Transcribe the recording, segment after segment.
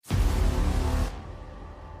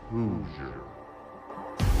Hoosier.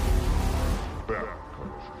 Backcountry.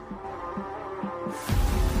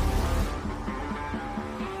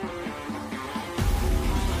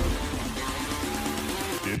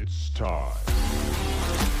 It's time.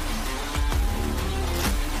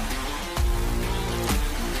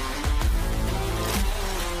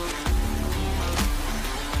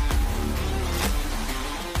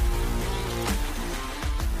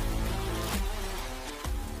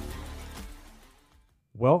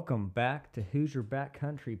 Welcome back to Hoosier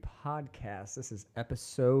Backcountry Podcast. This is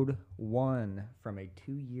episode 1 from a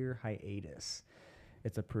 2-year hiatus.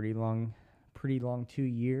 It's a pretty long 2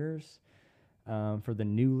 years. For the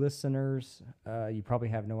new listeners, you probably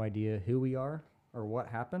have no idea who we are or what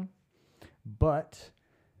happened, but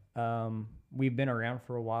we've been around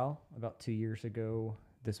for a while. About 2 years ago,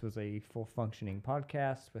 this was a full functioning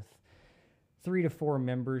podcast with 3 to 4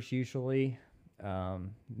 members usually.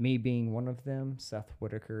 Me being one of them, Seth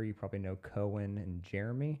Whitaker, you probably know Cohen and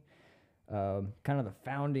Jeremy, kind of the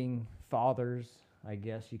founding fathers, I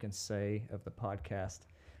guess you can say, of the podcast.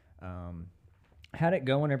 Had it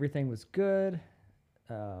going, everything was good,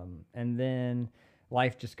 and then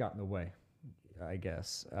life just got in the way, I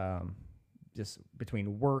guess. Just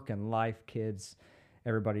between work and life, kids,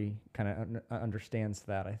 everybody kind of understands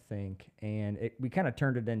that, I think, and we kind of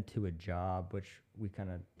turned it into a job, which we kind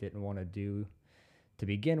of didn't want to do to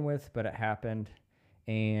begin with, but it happened,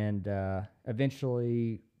 and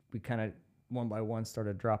eventually we kind of one by one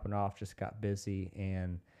started dropping off, just got busy,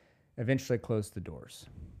 and eventually closed the doors.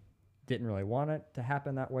 Didn't really want it to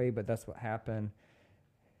happen that way, but that's what happened,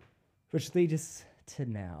 which leads us to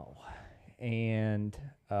now. And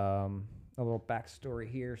a little backstory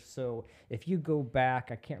here. So if you go back,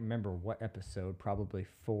 I can't remember what episode, probably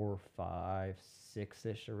 4, 5,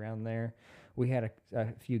 6-ish around there, we had a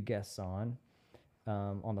few guests on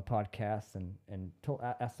the podcast and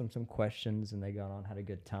asked them some questions, and they got on, had a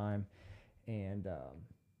good time. And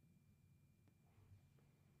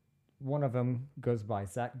one of them goes by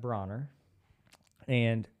Zach Brawner,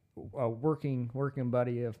 and a working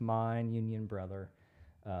buddy of mine, union brother.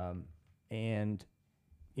 And,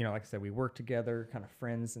 you know, like I said, we work together, kind of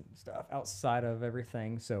friends and stuff outside of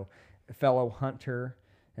everything. So a fellow hunter.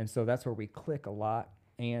 And so that's where we click a lot.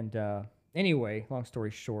 And anyway, long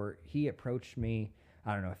story short, he approached me,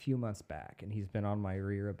 I don't know, a few months back, and he's been on my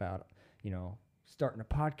rear about, you know, starting a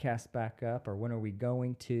podcast back up, or when are we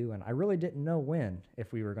going to? And I really didn't know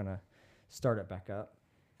if we were going to start it back up.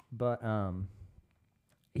 But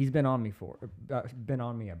he's been on me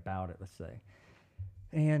about it, let's say.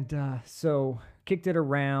 And so kicked it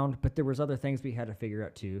around, but there was other things we had to figure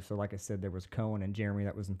out too. So like I said, there was Cohen and Jeremy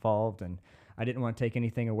that was involved, and I didn't want to take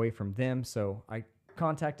anything away from them. So I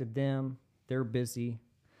contacted them. They're busy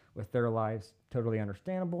with their lives. Totally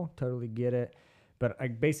understandable. Totally get it. But I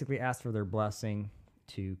basically asked for their blessing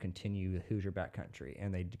to continue the Hoosier Backcountry,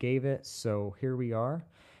 and they gave it. So here we are.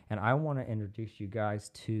 And I want to introduce you guys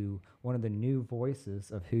to one of the new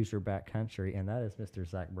voices of Hoosier Backcountry, and that is Mr.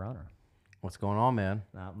 Zach Brawner. What's going on, man?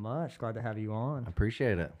 Not much. Glad to have you on.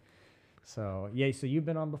 Appreciate it. So, yeah, so you've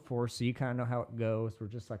been on before, so you kind of know how it goes. We're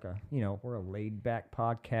just like we're a laid-back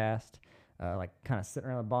podcast, like kind of sitting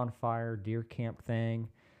around a bonfire, deer camp thing.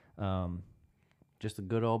 Just the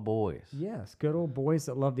good old boys. Yes, good old boys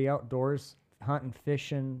that love the outdoors, hunting,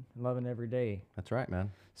 fishing, loving every day. That's right,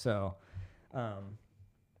 man. So, but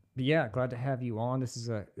yeah, glad to have you on. This is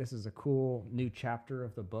a cool new chapter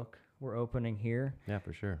of the book we're opening here. Yeah,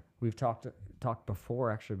 for sure. We've talked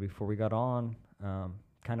before, actually, before we got on,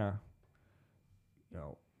 kind of, you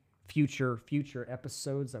know, future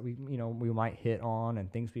episodes that we might hit on,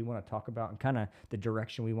 and things we want to talk about, and kind of the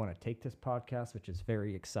direction we want to take this podcast, which is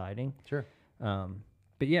very exciting. Sure.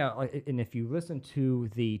 But yeah, and if you listen to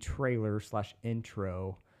the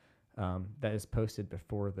trailer/intro that is posted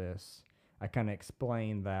before this, I kind of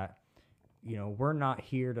explained that, you know, we're not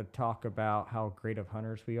here to talk about how great of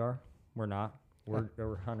hunters we are. We're not.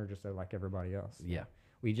 We're hunters just like everybody else. Yeah.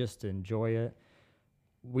 We just enjoy it.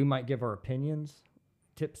 We might give our opinions,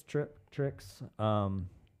 tips, tricks,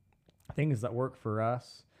 things that work for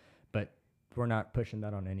us, but we're not pushing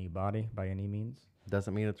that on anybody by any means.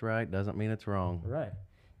 Doesn't mean it's right. Doesn't mean it's wrong. Right.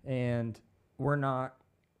 And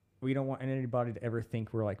we don't want anybody to ever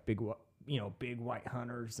think we're like big white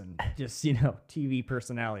hunters and just, TV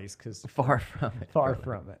personalities, because Far from it. Far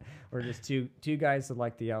from it. We're just two guys that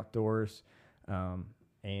like the outdoors,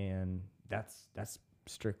 and that's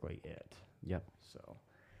strictly it. Yep. So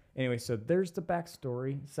anyway, so there's the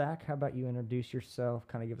backstory. Zach, how about you introduce yourself,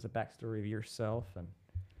 kind of give us a backstory of yourself? And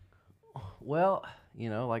Well,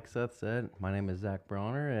 like Seth said, my name is Zach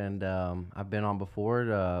Brawner, and I've been on before.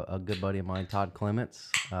 A good buddy of mine, Todd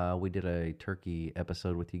Clements. We did a turkey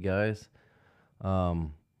episode with you guys.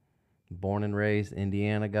 Born and raised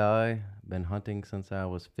Indiana guy. Been hunting since I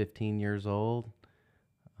was 15 years old.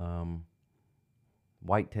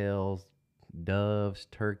 Whitetails, doves,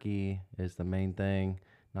 turkey is the main thing.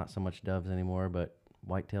 Not so much doves anymore, but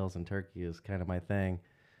whitetails and turkey is kind of my thing.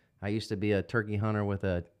 I used to be a turkey hunter with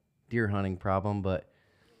a deer hunting problem, but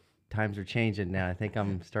times are changing now. I think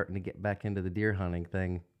I'm starting to get back into the deer hunting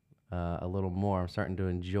thing a little more. I'm starting to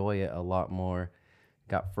enjoy it a lot more.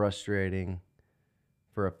 Got frustrating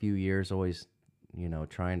for a few years, always,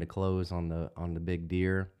 trying to close on the big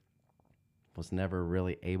deer. Was never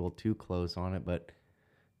really able to close on it, but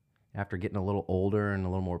after getting a little older and a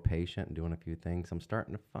little more patient and doing a few things, I'm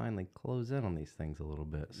starting to finally close in on these things a little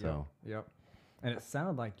bit. So, Yep. And it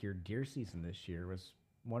sounded like your deer season this year was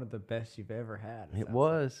one of the best you've ever had. it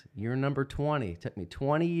was year number 20. It took me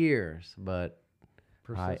 20 years, but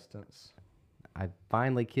Persistence. I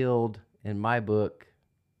finally killed, in my book.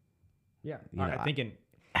 Yeah. You know, I'm thinking,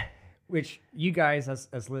 which you guys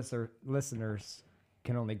as listeners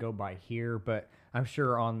can only go by here, but I'm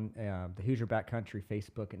sure on the Hoosier Backcountry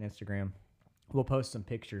Facebook and Instagram, we'll post some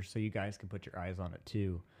pictures so you guys can put your eyes on it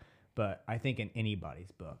too. But I think in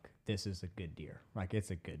anybody's book, this is a good deer. Like, it's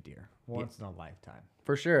a good deer. Once in a lifetime.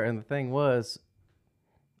 For sure. And the thing was,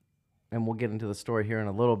 and we'll get into the story here in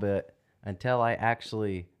a little bit, until I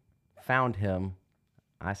actually found him,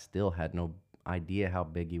 I still had no idea how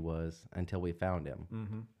big he was until we found him.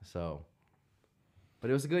 Mm-hmm. So, but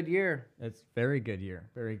it was a good year. It's very good year.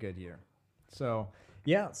 Very good year. So,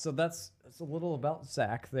 yeah, so that's a little about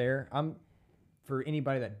Zach there. For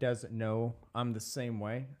anybody that doesn't know, I'm the same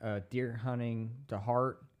way. Deer hunting to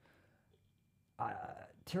heart.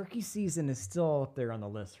 Turkey season is still up there on the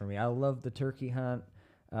list for me. I love the turkey hunt.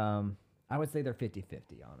 I would say they're 50-50,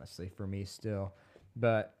 honestly, for me still.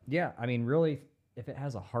 But, yeah, I mean, really, if it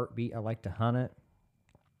has a heartbeat, I like to hunt it.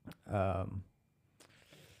 But,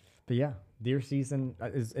 yeah, deer season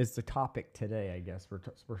is the topic today, I guess.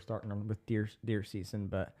 We're starting on with deer season.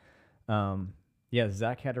 But, yeah,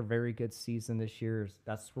 Zach had a very good season this year.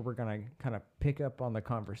 That's where we're going to kind of pick up on the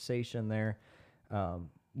conversation there,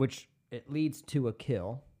 which it leads to a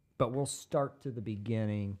kill. But we'll start to the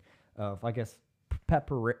beginning of, I guess,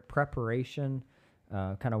 preparation,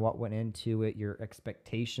 kind of what went into it, your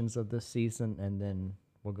expectations of this season, and then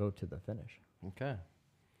we'll go to the finish. Okay.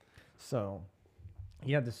 So,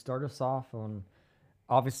 yeah, to start us off on,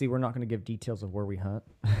 obviously we're not going to give details of where we hunt,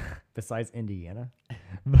 besides Indiana,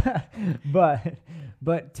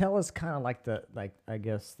 but tell us kind of like I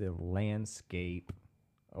guess the landscape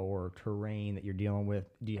or terrain that you're dealing with.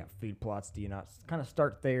 Do you have food plots? Do you not? Kind of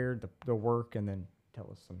start there, the work, and then tell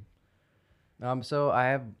us some. So I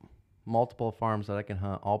have multiple farms that I can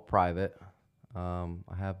hunt, all private. I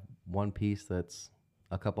have one piece that's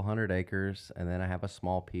a couple hundred acres, and then I have a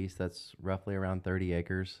small piece that's roughly around 30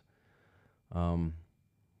 acres,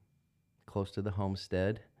 close to the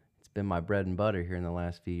homestead. It's been my bread and butter here in the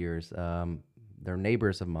last few years. They're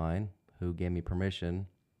neighbors of mine who gave me permission.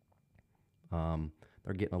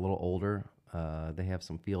 They're getting a little older. They have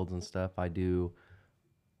some fields and stuff. I do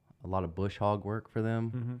a lot of bush hog work for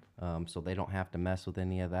them, so they don't have to mess with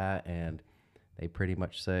any of that, and they pretty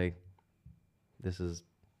much say, this is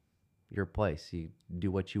your place. You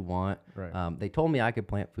do what you want. Right. They told me I could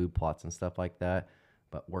plant food plots and stuff like that,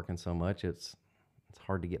 but working so much, it's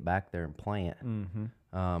hard to get back there and plant.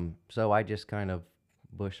 So I just kind of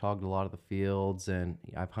bush hogged a lot of the fields, and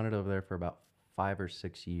I've hunted over there for about 5 or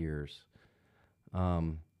 6 years.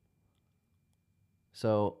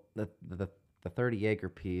 So the 30 acre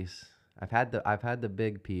piece, I've had the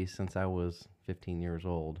big piece since I was 15 years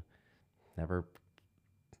old. Never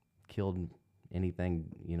killed anything,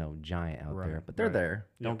 giant out there, but they're there.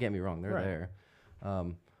 Don't get me wrong. They're there.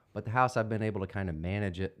 But the house, I've been able to kind of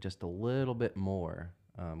manage it just a little bit more,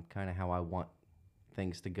 kind of how I want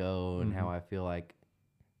things to go and how I feel like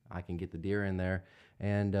I can get the deer in there.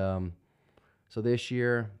 And so this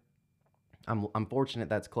year, I'm fortunate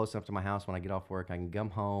that's close enough to my house. When I get off work, I can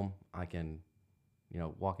come home. I can,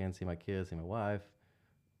 walk in, see my kids, see my wife,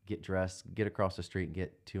 get dressed, get across the street, and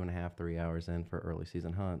get 2.5, 3 hours in for early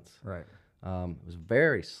season hunts. Right. It was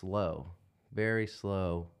very slow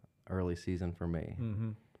early season for me.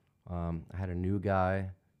 I had a new guy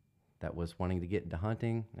that was wanting to get into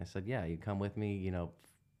hunting. I said, yeah, you come with me,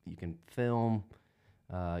 you can film,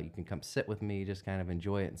 you can come sit with me, just kind of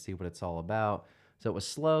enjoy it and see what it's all about. So it was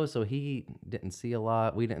slow, so he didn't see a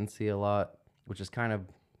lot. We didn't see a lot, which is kind of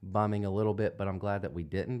bumming a little bit, but I'm glad that we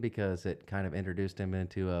didn't, because it kind of introduced him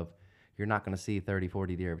into you're not going to see 30,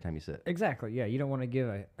 40 deer every time you sit. Exactly. Yeah, you don't want to give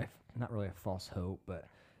not really a false hope, but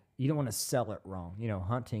you don't want to sell it wrong.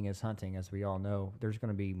 Hunting is hunting, as we all know. There's going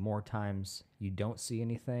to be more times you don't see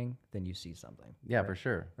anything than you see something. Yeah, right? for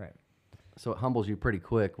sure. Right. So it humbles you pretty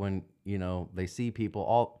quick when, they see people,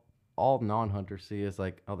 all non-hunters see is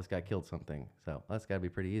like, oh, this guy killed something. So that's got to be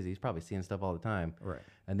pretty easy. He's probably seeing stuff all the time. Right.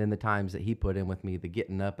 And then the times that he put in with me, the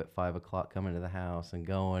getting up at 5 o'clock, coming to the house and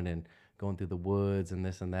going through the woods and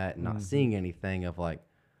this and that and not seeing anything of like,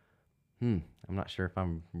 I'm not sure if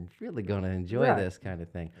I'm really going to enjoy this kind of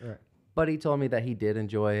thing. Right. But he told me that he did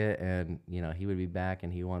enjoy it and, he would be back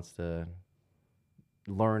and he wants to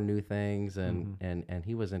learn new things and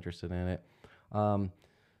he was interested in it.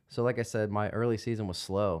 So like I said, my early season was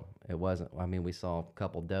slow. It wasn't, we saw a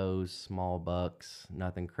couple does, small bucks,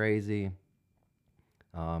 nothing crazy.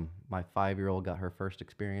 My 5-year-old got her first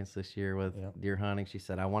experience this year with deer hunting. She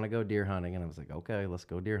said, I want to go deer hunting. And I was like, okay, let's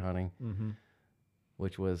go deer hunting,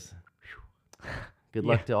 which was good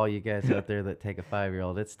luck to all you guys out there that take a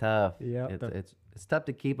 5-year-old. It's tough. Yeah. It's tough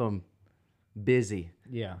to keep them busy.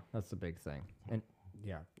 Yeah, that's the big thing. And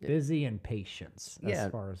busy and patience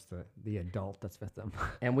as far as the adult that's with them.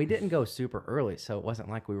 And we didn't go super early, so it wasn't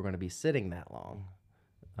like we were going to be sitting that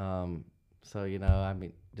long. So,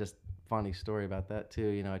 just funny story about that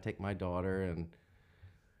too. I take my daughter and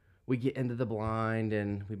we get into the blind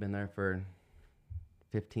and we've been there for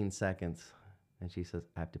 15 seconds and she says,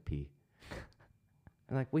 I have to pee.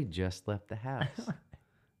 And like, we just left the house.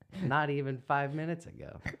 Not even 5 minutes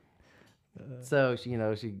ago. So, she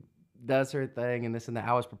does her thing and this and that.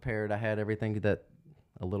 I was prepared. I had everything that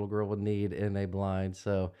a little girl would need in a blind.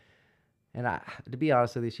 So, and to be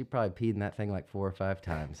honest with you, she probably peed in that thing like 4 or 5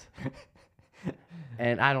 times.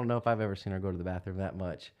 And I don't know if I've ever seen her go to the bathroom that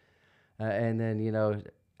much. And then,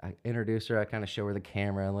 I introduce her. I kind of show her the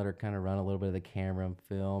camera and let her kind of run a little bit of the camera and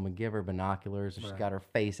film and give her binoculars. She's got her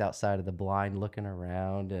face outside of the blind looking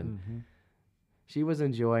around. And she was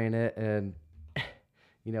enjoying it. And,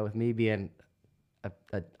 with me being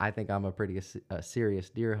I think I'm a pretty serious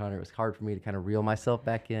deer hunter. It was hard for me to kind of reel myself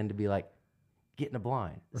back in to be like, get in the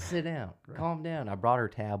blind, sit down, calm down. I brought her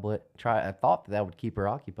tablet. I thought that would keep her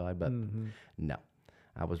occupied, but no,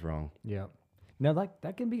 I was wrong. Yeah. No,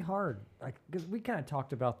 that can be hard. Because we kind of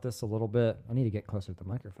talked about this a little bit. I need to get closer to the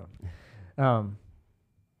microphone.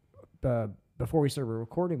 Before we started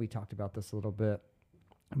recording, we talked about this a little bit.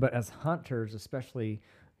 But as hunters, especially,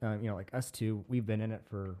 like us two, we've been in it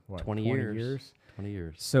for, 20 years. 20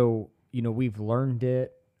 years. So, we've learned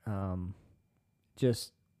it.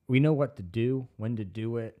 We know what to do, when to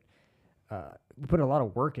do it. We put a lot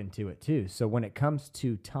of work into it too. So when it comes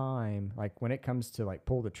to time, like when it comes to like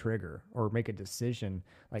pull the trigger or make a decision,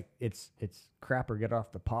 like it's crap or get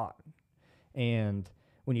off the pot. And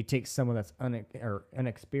when you take someone that's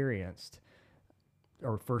inexperienced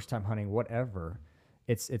or first time hunting, whatever,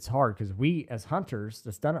 it's hard because we as hunters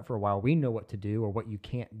that's done it for a while, we know what to do or what you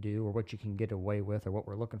can't do or what you can get away with or what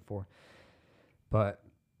we're looking for, but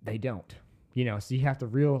they don't. So you have to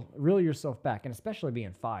reel yourself back, and especially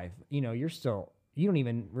being 5, you don't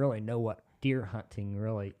even really know what deer hunting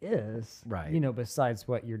really is, right? Besides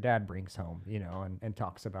what your dad brings home, and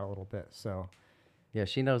talks about a little bit. So, yeah,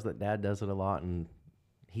 she knows that dad does it a lot, and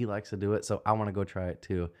he likes to do it. So I want to go try it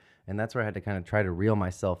too, and that's where I had to kind of try to reel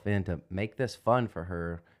myself in to make this fun for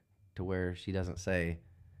her, to where she doesn't say,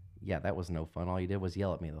 "Yeah, that was no fun. All you did was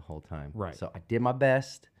yell at me the whole time." Right. So I did my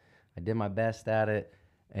best. At it,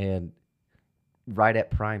 and right at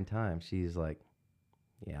prime time, she's like,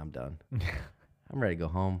 yeah, I'm done. I'm ready to go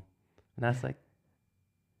home. And I was like,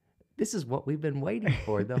 this is what we've been waiting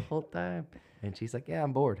for the whole time. And she's like, yeah,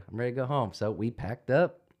 I'm bored. I'm ready to go home. So we packed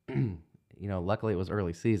up. Luckily it was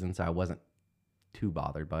early season, so I wasn't too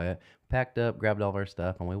bothered by it. Packed up, grabbed all of our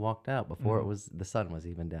stuff, and we walked out before the sun was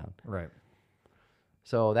even down. Right.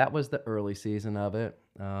 So that was the early season of it.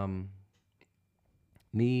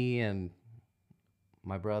 Me and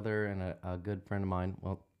my brother and a good friend of mine,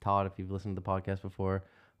 Todd, if you've listened to the podcast before,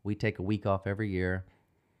 we take a week off every year.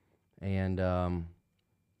 And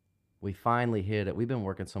we finally hit it. We've been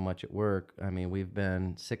working so much at work. We've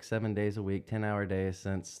been 6-7 days a week, 10-hour days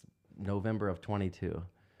since November of 22.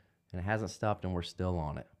 And it hasn't stopped, and we're still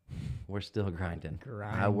on it. We're still grinding.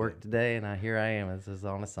 I worked today, and here I am. This is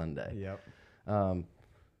on a Sunday. Yep.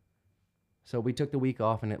 So we took the week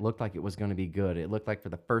off, and it looked like it was going to be good. It looked like for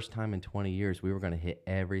the first time in 20 years, we were going to hit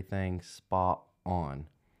everything spot on.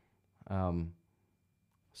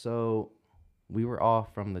 So we were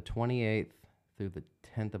off from the 28th through the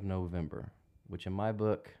 10th of November, which in my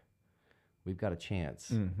book, we've got a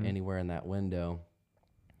chance anywhere in that window.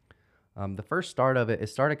 The first start of it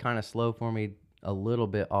started kind of slow for me, a little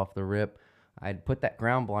bit off the rip. I'd put that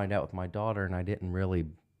ground blind out with my daughter, and I didn't really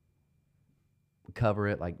cover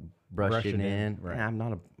it, like brush it in. Right. I'm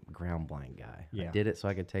not a ground blind guy. Yeah. I did it so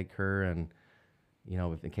I could take her, and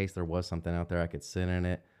if in case there was something out there, I could sit in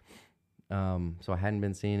it. So I hadn't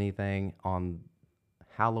been seeing anything. On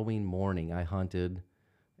Halloween morning, I hunted,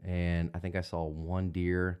 and I think I saw one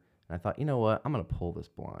deer, and I thought, you know what, I'm gonna pull this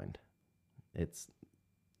blind.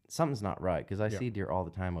 Something's not right, because I see deer all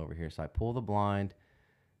the time over here. So I pull the blind.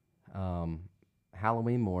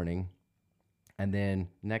 Halloween morning, and then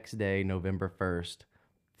next day, November 1st,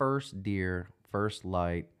 first deer, first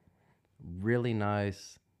light, really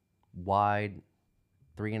nice, wide,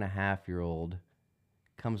 3.5-year-old,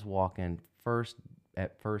 comes walking first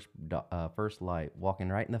light, walking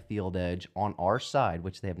right in the field edge on our side,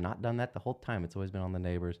 which they have not done that the whole time. It's always been on the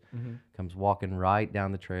neighbors. Mm-hmm. Comes walking right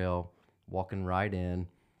down the trail, walking right in,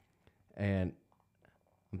 and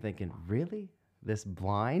I'm thinking, really? This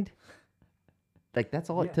blind? Like, that's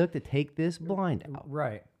all it took to take this blind out.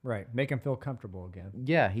 Right. Make him feel comfortable again.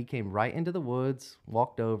 Yeah, he came right into the woods,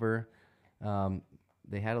 walked over.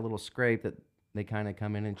 They had a little scrape that they kind of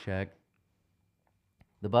come in and check.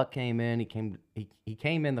 The buck came in. He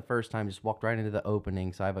came in the first time, just walked right into the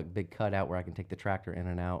opening. So I have a big cutout where I can take the tractor in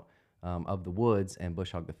and out of the woods and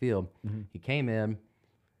bush hog the field. Mm-hmm. He came in.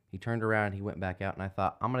 He turned around, he went back out, and I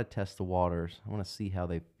thought, I'm going to test the waters. I want to see how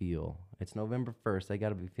they feel. It's November 1st. They got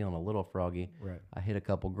to be feeling a little froggy. Right. I hit a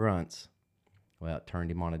couple grunts. Well, it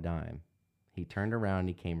turned him on a dime. He turned around,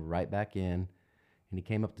 he came right back in, and he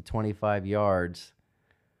came up to 25 yards.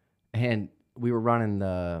 And we were running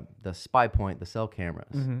the spy point, the cell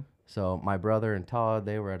cameras. Mm-hmm. So my brother and Todd,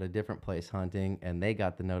 they were at a different place hunting, and they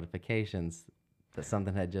got the notifications that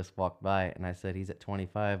something had just walked by. And I said, he's at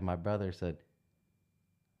 25. My brother said,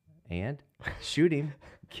 and shoot him,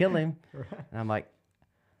 kill him. Right. And I'm like,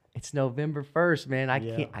 it's November 1st, man. I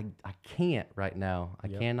can't right now. I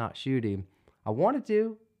cannot shoot him. I wanted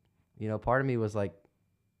to. Part of me was like,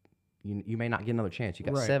 you may not get another chance. You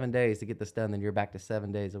got 7 days to get this done, then you're back to 7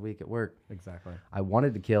 days a week at work. Exactly. I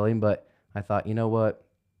wanted to kill him, but I thought, you know what?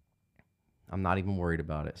 I'm not even worried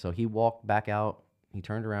about it. So he walked back out. He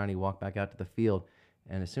turned around. He walked back out to the field.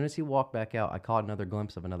 And as soon as he walked back out, I caught another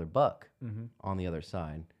glimpse of another buck on the other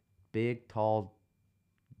side. Big, tall,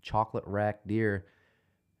 chocolate rack deer.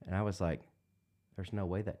 And I was like, there's no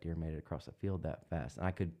way that deer made it across the field that fast. And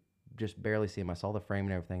I could just barely see him. I saw the frame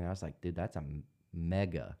and everything. And I was like, dude, that's a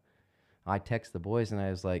mega. I texted the boys and I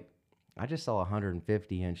was like, I just saw a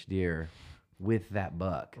 150-inch deer with that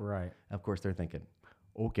buck. Right. Of course, they're thinking,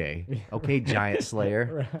 okay, giant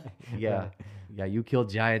slayer. Right. Yeah. Yeah, you kill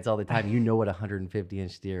giants all the time. You know what a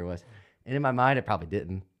 150-inch deer was. And in my mind, it probably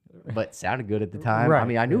didn't. But it sounded good at the time. Right. I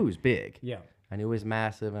mean, I knew he was big. Yeah. I knew he was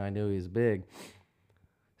massive, and I knew he was big.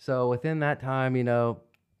 So within that time,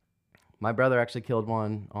 my brother actually killed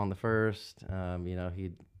one on the first.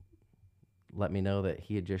 He'd let me know that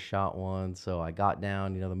he had just shot one. So I got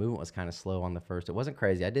down. The movement was kind of slow on the first. It wasn't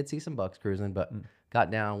crazy. I did see some bucks cruising, but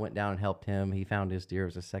got down, went down, and helped him. He found his deer. It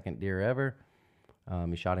was his second deer ever.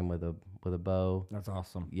 He shot him with a bow. That's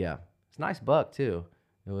awesome. Yeah, it's a nice buck too.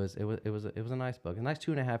 It was a nice buck. A nice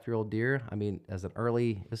 2.5-year-old deer. I mean,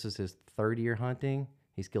 this is his third year hunting.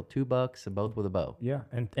 He's killed 2 bucks and both with a bow. Yeah,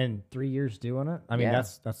 and 3 years doing it. I mean,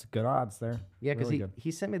 that's good odds there. Yeah, because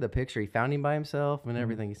he sent me the picture. He found him by himself and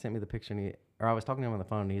everything. He sent me the picture, and I was talking to him on the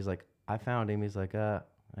phone, and he's like, I found him. He's like,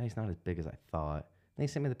 he's not as big as I thought. And he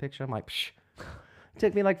sent me the picture. I'm like, psh. It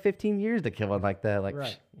took me like 15 years to kill one like that. Like,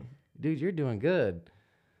 right. Dude, you're doing good.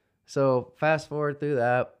 So fast forward through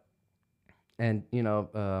that. And,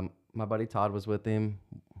 my buddy Todd was with him.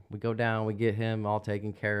 We go down, we get him all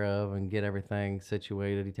taken care of and get everything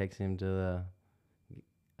situated. He takes him to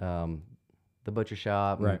the butcher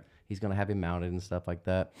shop. Right. And he's going to have him mounted and stuff like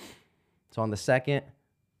that. So on the second,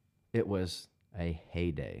 it was a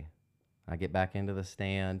heyday. I get back into the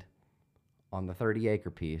stand on the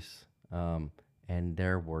 30-acre piece, and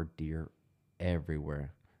there were deer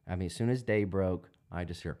everywhere. I mean, as soon as day broke, I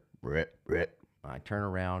just hear, rip, rip. I turn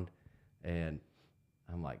around. And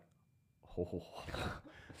I'm like, oh,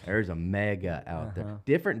 there's a mega out there.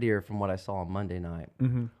 Different deer from what I saw on Monday night.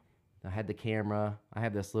 Mm-hmm. I had the camera. I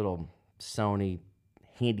have this little Sony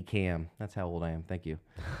Handycam. That's how old I am. Thank you.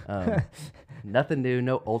 Nothing new.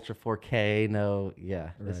 No Ultra 4K. No,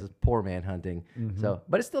 This is poor man hunting. Mm-hmm. So,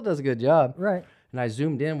 but it still does a good job. Right. And I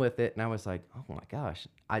zoomed in with it, and I was like, oh my gosh.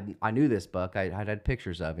 I knew this buck. I had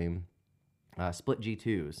pictures of him. Split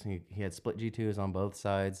G2s. He had split G2s on both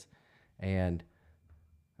sides. And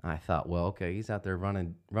I thought, well, okay, he's out there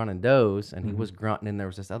running does, and he was grunting, and there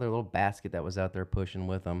was this other little basket that was out there pushing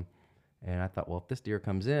with him. And I thought, well, if this deer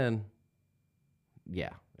comes in, yeah,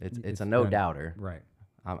 it's It's a no done. doubter. Right.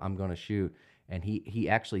 I'm going to shoot. And he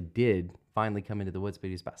actually did finally come into the woods, but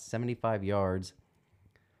he's about 75 yards.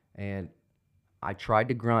 And I tried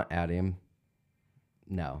to grunt at him.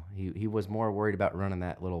 No, he was more worried about running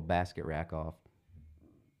that little basket rack off.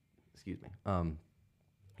 Excuse me.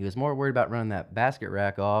 He was more worried about running that basket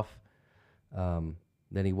rack off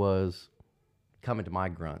than he was coming to my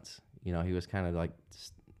grunts. You know, he was kind of like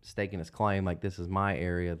staking his claim, like this is my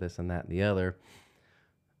area, this and that and the other.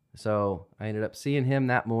 So I ended up seeing him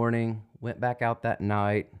that morning, went back out that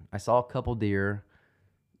night. I saw a couple deer,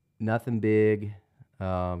 nothing big,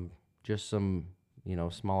 just some,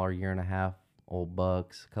 smaller 1.5-year-old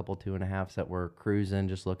bucks, a couple 2.5s that were cruising,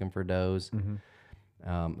 just looking for does. Mm-hmm.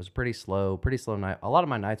 It was pretty slow night. A lot of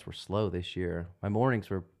my nights were slow this year. My mornings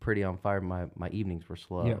were pretty on fire. My evenings were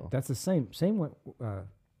slow. Yeah, that's the same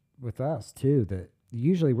with us too. That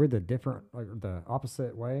usually we're the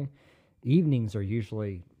opposite way. Evenings are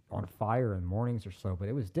usually on fire and mornings are slow, but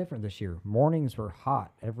it was different this year. Mornings were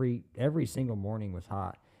hot. Every single morning was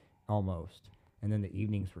hot, almost, and then the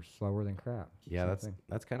evenings were slower than crap. Yeah,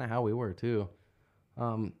 that's kind of how we were too.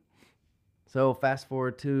 So fast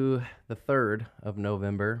forward to the 3rd of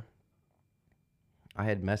November. I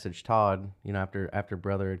had messaged Todd, after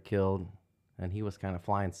brother had killed, and he was kind of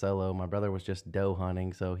flying solo. My brother was just doe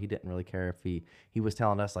hunting, so he didn't really care if he was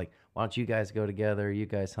telling us, like, why don't you guys go together, you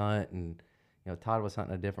guys hunt, and, Todd was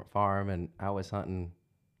hunting a different farm, and I was hunting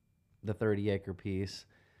the 30-acre piece.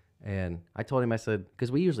 And I told him, I said,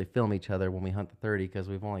 because we usually film each other when we hunt the 30, because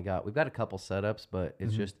we've got a couple setups, but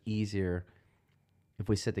it's just easier if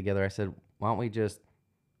we sit together. I said, why don't we just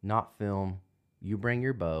not film? You bring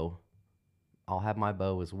your bow. I'll have my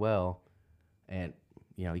bow as well. And,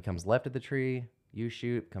 he comes left of the tree, you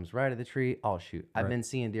shoot, comes right of the tree, I'll shoot. I've been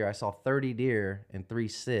seeing deer. I saw 30 deer in 3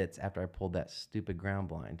 sits after I pulled that stupid ground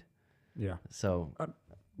blind. Yeah. So.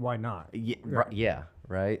 Why not? Yeah,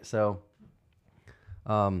 right? So,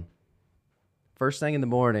 first thing in the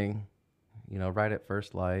morning, right at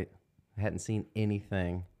first light, I hadn't seen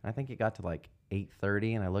anything. I think it got to like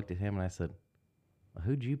 8:30, and I looked at him and I said, well,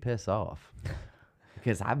 who'd you piss off?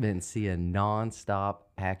 Because I've been seeing nonstop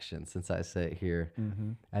action since I sat here.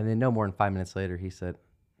 Mm-hmm. And then no more than 5 minutes later, he said,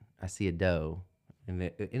 I see a doe. And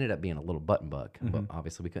it ended up being a little button buck, but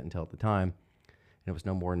obviously we couldn't tell at the time. And it was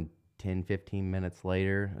no more than 10, 15 minutes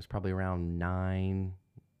later. It was probably around 9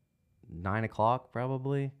 o'clock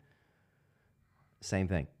probably. Same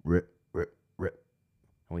thing. Rip.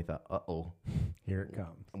 And we thought, uh-oh. Here it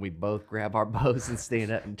comes. We both grab our bows and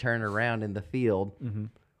stand up and turn around in the field. Mm-hmm.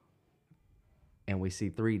 And we see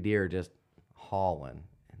 3 deer just hauling.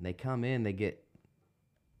 And they come in,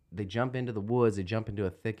 they jump into the woods, they jump into a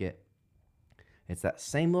thicket. It's that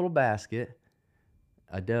same little basket,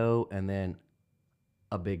 a doe, and then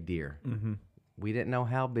a big deer. Mm-hmm. We didn't know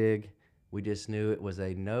how big. We just knew it was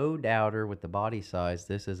a no-doubter with the body size.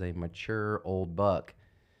 This is a mature old buck.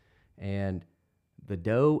 And the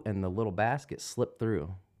doe and the little basket slipped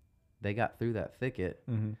through. They got through that thicket.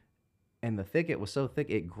 Mm-hmm. And the thicket was so thick,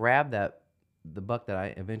 it grabbed the buck that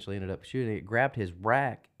I eventually ended up shooting. It grabbed his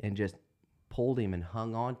rack and just pulled him and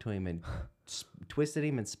hung on to him and twisted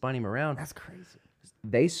him and spun him around. That's crazy.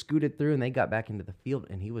 They scooted through and they got back into the field,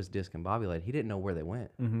 and he was discombobulated. He didn't know where they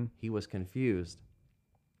went. Mm-hmm. He was confused.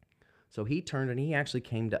 So he turned and he actually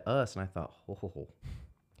came to us, and I thought, oh,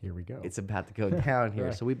 here we go. It's about to go down here.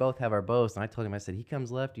 Right. So we both have our bows, and I told him, I said, he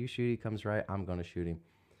comes left, you shoot. He comes right, I'm going to shoot him.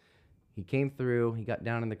 He came through, he got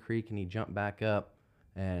down in the creek, and he jumped back up,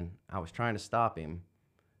 and I was trying to stop him,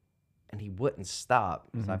 and he wouldn't stop.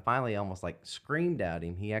 Mm-hmm. So I finally almost like screamed at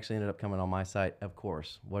him. He actually ended up coming on my side. Of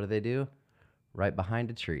course, what do? Right behind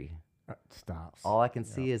a tree. Stops. All I can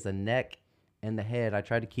see is the neck and the head. I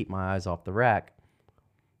tried to keep my eyes off the rack,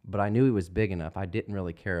 but I knew he was big enough. I didn't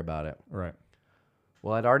really care about it. Right.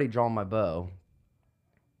 Well, I'd already drawn my bow,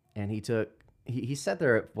 and he sat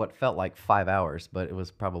there at what felt like 5 hours, but it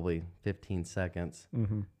was probably 15 seconds.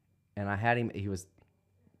 Mm-hmm. And I had him,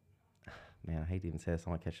 man, I hate to even say this, I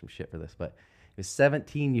want to catch some shit for this, but it was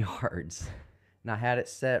 17 yards, and I had it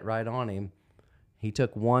set right on him. He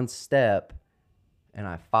took one step, and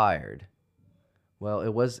I fired. Well, it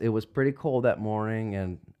was pretty cold that morning,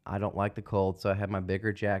 and I don't like the cold, so I had my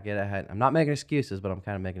bigger jacket. I'm not making excuses, but I'm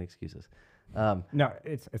kind of making excuses. No,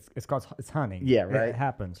 it's hunting. Yeah, right. It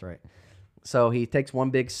happens, right? So he takes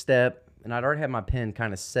one big step, and I'd already had my pin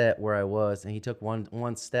kind of set where I was, and he took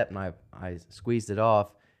one step, and I squeezed it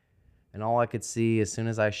off, and all I could see as soon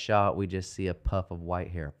as I shot, we just see a puff of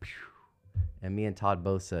white hair, and me and Todd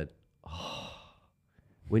both said, "Oh."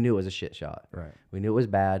 We knew it was a shit shot. Right. We knew it was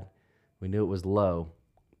bad. We knew it was low.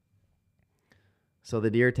 So the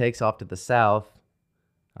deer takes off to the south,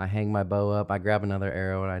 I hang my bow up, I grab another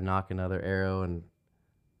arrow, and I nock another arrow, and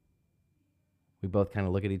we both kind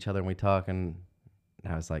of look at each other and we talk, and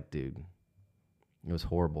I was like, dude, it was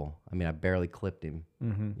horrible. I mean, I barely clipped him,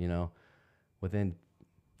 you know. Within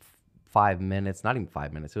 5 minutes, not even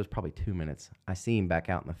 5 minutes, it was probably 2 minutes, I see him back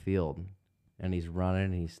out in the field, and he's running,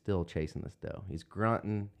 and he's still chasing this doe. He's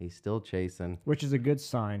grunting, he's still chasing. Which is a good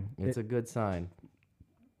sign. It's a good sign.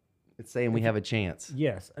 It's saying we have a chance.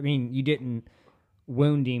 Yes. I mean, you didn't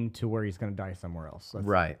wound him to where he's going to die somewhere else. That's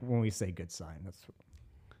Right. When we say good sign, that's...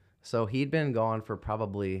 So he'd been gone for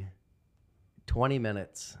probably 20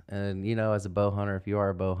 minutes. And, you know, as a bow hunter, if you are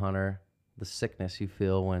a bow hunter, the sickness you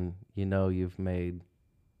feel when you know you've made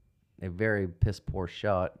a very piss poor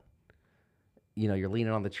shot. You know, you're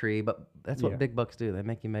leaning on the tree, but that's what big bucks do. They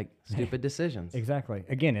make you make stupid decisions. Exactly.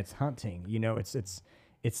 Again, it's hunting. You know, it's.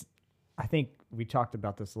 I think we talked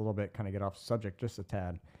about this a little bit. Kind of get off subject just a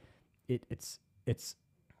tad.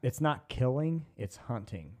 It's not killing. It's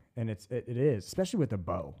hunting, and it is, especially with a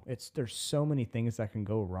bow. There's so many things that can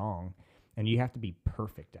go wrong, and you have to be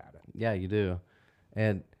perfect at it. Yeah, you do.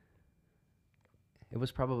 And it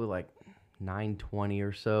was probably like 9:20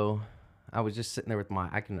 or so. I was just sitting there with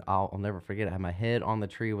I'll never forget it. I had my head on the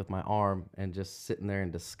tree with my arm and just sitting there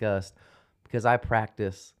in disgust because I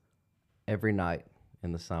practice every night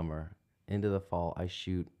in the summer. Into the fall, I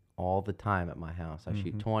shoot all the time at my house. I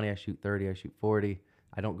shoot 20, I shoot 30, I shoot 40.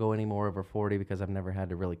 I don't go any more over 40 because I've never had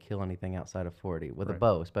to really kill anything outside of 40, with a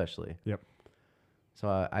bow especially. Yep. So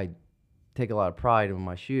I take a lot of pride in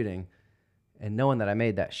my shooting. And knowing that I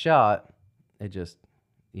made that shot, it just,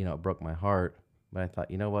 you know, it broke my heart. But I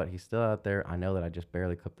thought, you know what? He's still out there. I know that I just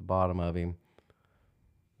barely clipped the bottom of him.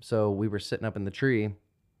 So we were sitting up in the tree,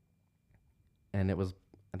 and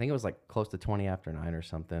I think it was like close to 20 after 9 or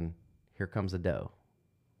something. Here comes a doe.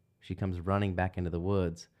 She comes running back into the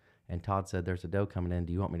woods, and Todd said, there's a doe coming in.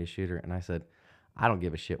 Do you want me to shoot her? And I said, I don't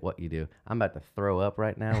give a shit what you do. I'm about to throw up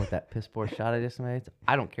right now with that piss poor shot I just made.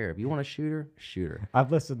 I don't care. If you want to shoot her, shoot her.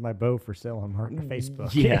 I've listed my bow for sale on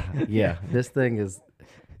Facebook. Yeah. This thing is...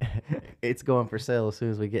 it's going for sale as soon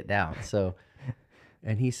as we get down. So,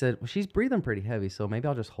 and he said, well, she's breathing pretty heavy, so maybe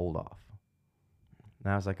I'll just hold off.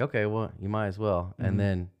 And I was like, okay, well, you might as well. And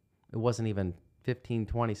then it wasn't even 15,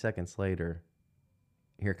 20 seconds later,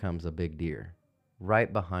 here comes a big deer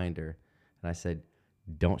right behind her. And I said,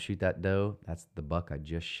 don't shoot that doe. That's the buck I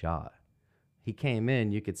just shot. He came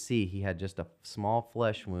in, you could see he had just a small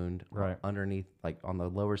flesh wound underneath, like on the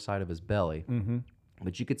lower side of his belly.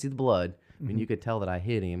 But you could see the blood. I mean, you could tell that I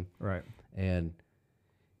hit him. Right. And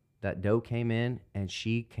that doe came in, and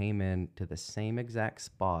she came in to the same exact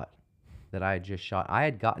spot that I had just shot. I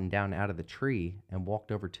had gotten down out of the tree and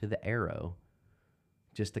walked over to the arrow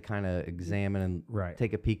just to kind of examine and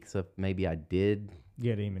take a peek if maybe I did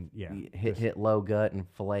get him and hit low gut and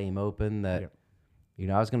fillet him open. That you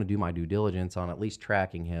know, I was going to do my due diligence on at least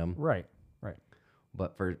tracking him. Right.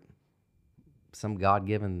 But for some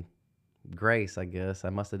God-given grace, I guess, I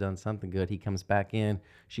must have done something good. He comes back in.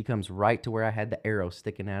 She comes right to where I had the arrow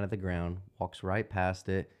sticking out of the ground, walks right past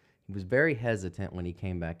it. He was very hesitant when he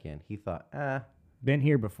came back in. He thought, been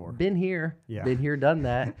here before. Been here. Yeah. Been here, done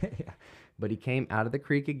that. Yeah. But he came out of the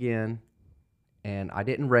creek again, and I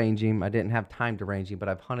didn't range him. I didn't have time to range him, but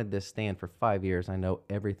I've hunted this stand for 5 years. I know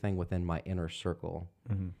everything within my inner circle.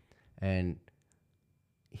 And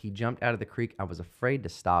he jumped out of the creek. I was afraid to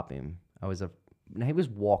stop him. He was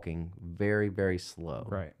walking very, very slow.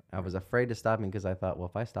 Right. I was afraid to stop him because I thought, well,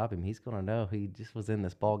 if I stop him, he's going to know he just was in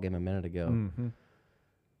this ball game a minute ago.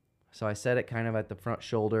 So I set it kind of at the front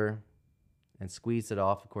shoulder and squeezed it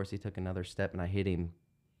off. Of course, he took another step, and I hit him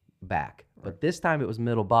back. But this time it was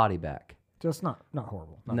middle body back. Just not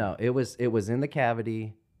horrible. No, it was in the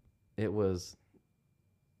cavity. It was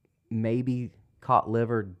maybe caught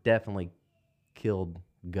liver, definitely killed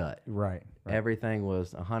gut. Right. Everything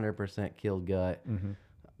was 100% killed gut.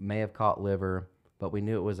 May have caught liver, but we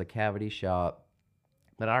knew it was a cavity shot.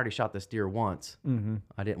 But I already shot this deer once.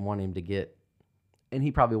 I didn't want him to get, and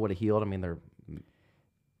he probably would have healed. I mean, they're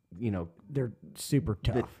super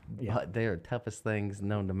tough. They're the toughest things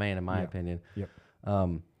known to man, in my opinion. Yep.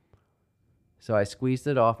 So I squeezed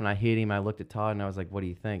it off, and I hit him. I looked at Todd, and I was like, what do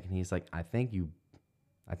you think? And he's like, I think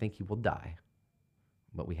he will die,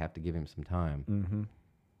 but we have to give him some time.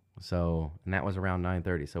 So, and that was around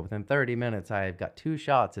 9:30. So within 30 minutes, I had got 2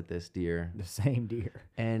 shots at this deer. The same deer.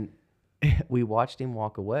 And we watched him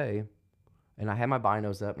walk away, and I had my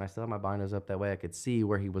binos up, and I still had my binos up that way I could see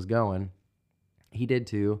where he was going. He did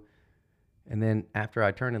too. And then after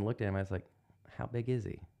I turned and looked at him, I was like, how big is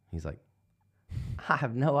he? He's like, I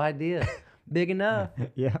have no idea. Big enough.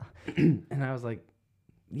 Yeah. And I was like,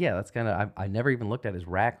 yeah, that's kind of, I never even looked at his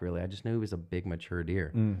rack really. I just knew he was a big mature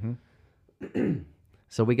deer. Mm-hmm.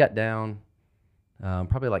 So we got down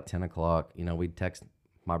probably like 10 o'clock. You know, we'd text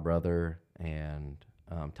my brother and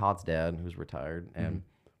Todd's dad, who's retired, and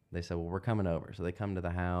they said, well, we're coming over. So they come to the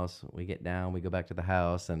house. We get down. We go back to the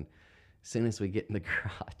house. And as soon as we get in the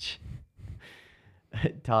garage,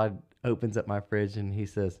 Todd opens up my fridge and he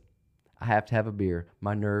says, I have to have a beer.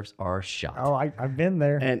 My nerves are shot. Oh, I've been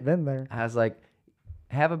there. And been there. I was like,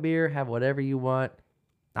 have a beer, have whatever you want.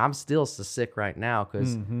 I'm still so sick right now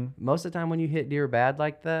because most of the time when you hit deer bad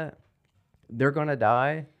like that, they're going to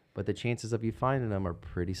die, but the chances of you finding them are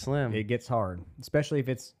pretty slim. It gets hard, especially if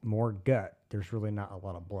it's more gut. There's really not a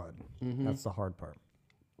lot of blood. That's the hard part.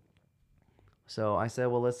 So I said,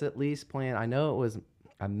 well, let's at least plan.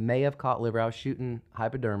 I may have caught liver. I was shooting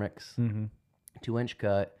hypodermics, 2-inch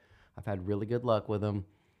cut. I've had really good luck with them.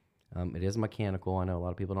 It is mechanical. I know a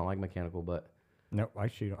lot of people don't like mechanical, but Nope, I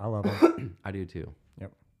shoot 'em. I love them. I do too.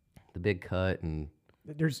 Yep. The big cut and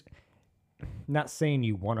There's not saying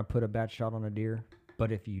you want to put a bad shot on a deer,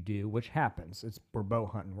 but if you do, which happens, we're bow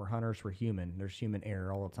hunting. We're hunters. We're human. There's human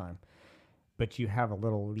error all the time. But you have a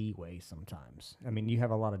little leeway sometimes. I mean, you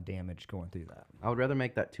have a lot of damage going through that. I would rather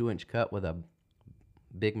make that 2-inch cut with a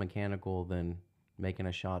big mechanical than making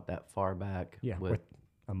a shot that far back with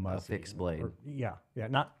a muzzle, fixed blade. Yeah.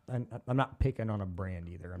 Not. I'm not picking on a brand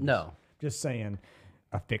either. I'm No. just saying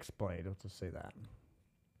a fixed blade. Let's just say that.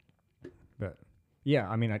 But yeah,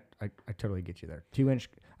 I mean, I totally get you there. 2-inch.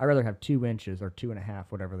 I'd rather have 2 inches or 2.5,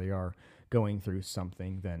 whatever they are, going through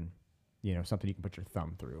something than, something you can put your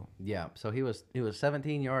thumb through. Yeah. So he was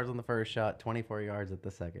 17 yards on the first shot, 24 yards at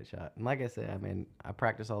the second shot. And like I said, I mean, I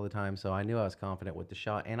practice all the time, so I knew I was confident with the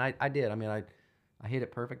shot, and I did. I mean, I hit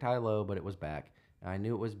it perfect high low, but it was back. I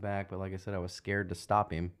knew it was back, but like I said, I was scared to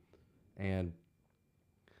stop him, and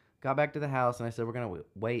got back to the house, and I said, we're going to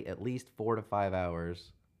wait at least 4 to 5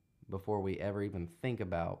 hours before we ever even think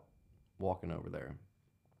about walking over there.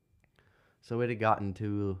 So it had gotten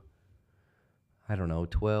to, I don't know,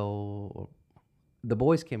 12. The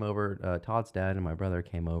boys came over, Todd's dad and my brother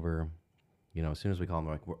came over, as soon as we called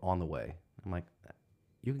them, like, we're on the way. I'm like,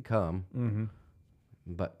 you can come. Mm-hmm.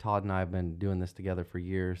 But Todd and I have been doing this together for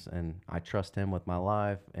years, and I trust him with my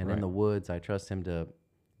life. And in the woods, I trust him to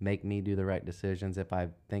make me do the right decisions. If I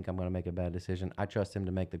think I'm going to make a bad decision, I trust him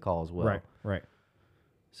to make the call as well. Right.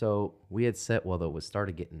 So we had set, though, it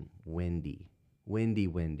started getting windy.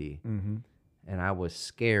 Mm-hmm. And I was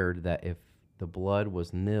scared that if the blood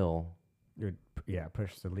was nil,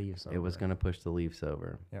 Push the leaves over. it was going to push the leaves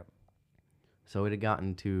over. Yep. So it had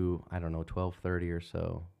gotten to, I don't know, 12:30 or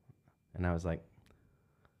so. And I was like,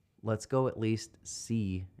 let's go at least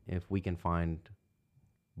see if we can find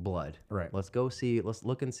blood. Right. Let's go see. Let's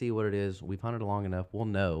look and see what it is. We've hunted long enough. We'll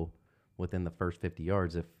know within the first 50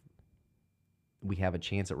 yards if we have a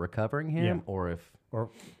chance at recovering him or if... Or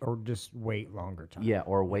just wait longer time. Yeah,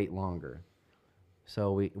 or wait longer.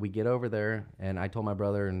 So we get over there, and I told my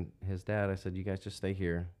brother and his dad, I said, you guys just stay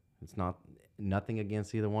here. It's nothing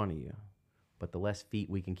against either one of you. But the less feet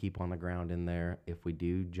we can keep on the ground in there, if we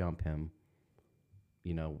do jump him,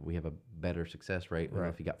 we have a better success rate than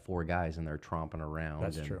if you got 4 guys in there tromping around.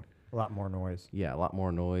 That's true. A lot more noise. Yeah, a lot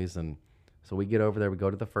more noise. And so we get over there, we go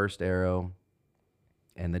to the first arrow,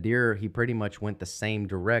 and the deer, he pretty much went the same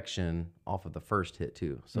direction off of the first hit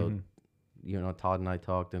too. So, Todd and I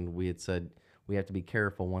talked, and we had said we have to be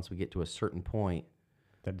careful once we get to a certain point.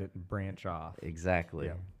 That didn't branch off. Exactly.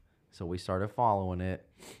 Yeah. So we started following it,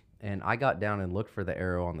 and I got down and looked for the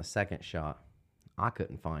arrow on the second shot. I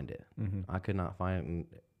couldn't find it. I could not find it, and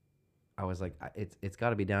I was like, it's got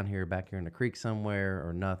to be down here, back here in the creek somewhere,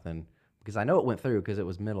 or nothing, because I know it went through because it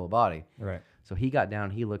was middle of body. Right. So he got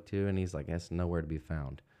down, he looked too, and he's like, it's nowhere to be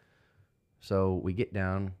found. So we get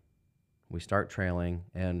down, we start trailing,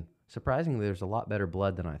 and surprisingly, there's a lot better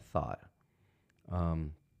blood than I thought.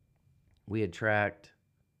 We had tracked,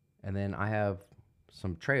 and then I have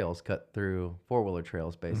some trails cut through, 4-wheeler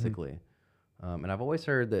trails, basically. And I've always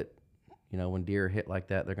heard that, when deer hit like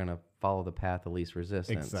that, they're going to follow the path of least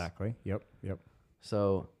resistance. Exactly. Yep.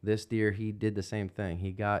 So this deer, he did the same thing.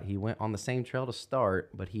 He went on the same trail to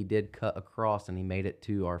start, but he did cut across, and he made it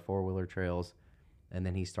to our 4-wheeler trails, and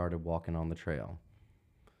then he started walking on the trail.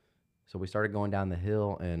 So we started going down the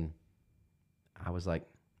hill, and I was like,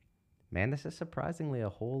 man, this is surprisingly a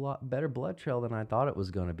whole lot better blood trail than I thought it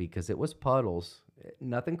was going to be, because it was puddles.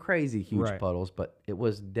 Nothing crazy huge puddles, but it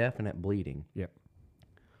was definite bleeding. Yep.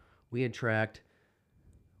 We had tracked.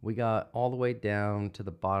 We got all the way down to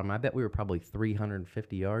the bottom. I bet we were probably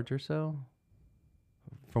 350 yards or so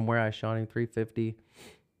from where I shot him, 350.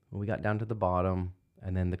 We got down to the bottom,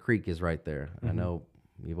 and then the creek is right there. I know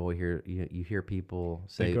You've always you hear people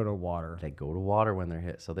say They go to water. they go to water when they're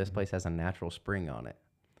hit. So this place has a natural spring on it.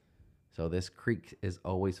 So this creek is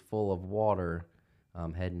always full of water,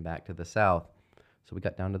 heading back to the south. So we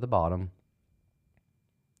got down to the bottom,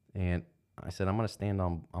 and I said, I'm gonna stand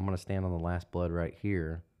on the last blood right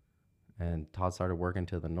here. And Todd started working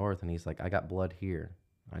to the north, and he's like, I got blood here.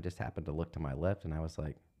 I just happened to look to my left, and I was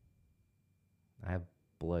like, I have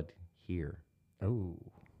blood here. Oh.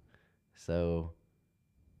 So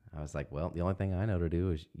I was like, well, the only thing I know to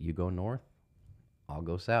do is you go north, I'll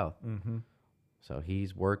go south. Mm-hmm. So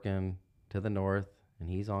he's working to the north, and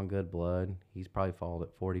he's on good blood. He's probably followed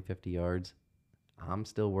at 40, 50 yards. I'm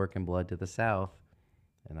still working blood to the south,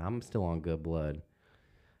 and I'm still on good blood.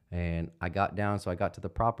 And I got down, so I got to the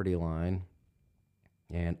property line,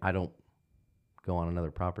 and I don't go on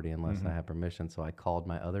another property unless I have permission. So I called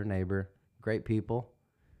my other neighbor. Great people.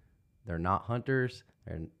 They're not hunters.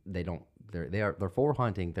 They're for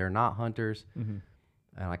hunting. They're not hunters. Mm-hmm.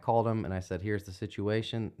 And I called them and I said, "Here's the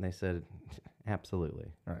situation." And they said,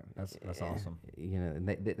 "Absolutely." All right, that's awesome. You know,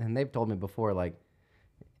 and they've told me before, like,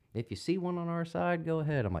 if you see one on our side, go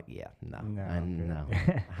ahead. I'm like, yeah, no,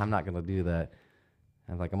 I'm not gonna do that.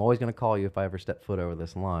 I'm like, I'm always gonna call you if I ever step foot over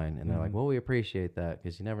this line. And they're like, well, we appreciate that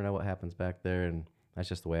because you never know what happens back there, and that's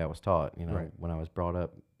just the way I was taught. You know, when I was brought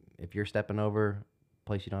up, if you're stepping over a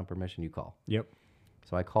place you don't have permission, you call. Yep.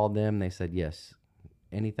 So I called them. They said, yes,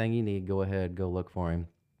 anything you need, go ahead, go look for him.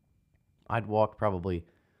 I'd walked probably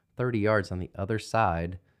 30 yards on the other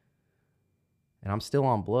side, and I'm still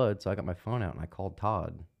on blood. So I got my phone out and I called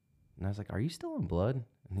Todd, and I was like, are you still on blood?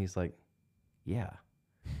 And he's like, yeah.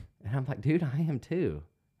 And I'm like, dude, I am too.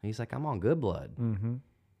 And he's like, I'm on good blood. Mm-hmm.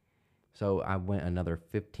 So I went another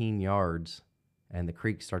 15 yards, and the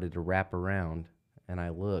creek started to wrap around, and I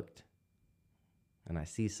looked, and I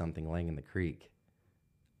see something laying in the creek,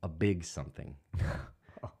 a big something.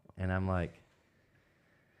 And I'm like,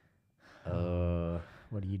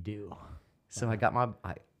 what do you do? So I got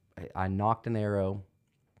I knocked an arrow,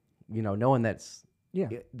 you know, knowing the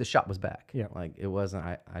shot was back. Yeah. Like it wasn't,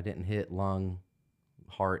 I didn't hit lung,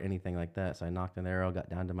 heart, anything like that. So I knocked an arrow, got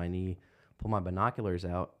down to my knee, pulled my binoculars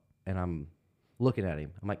out, and I'm looking at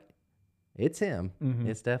him. I'm like, it's him. Mm-hmm.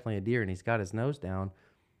 It's definitely a deer. And he's got his nose down,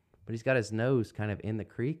 but he's got his nose kind of in the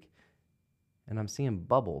creek, and I'm seeing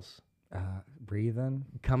bubbles Breathing.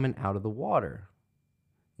 coming out of the water.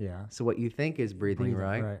 Yeah. So what you think is breathing,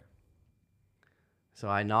 right? Right. So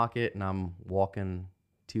I knock it, and I'm walking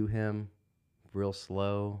to him real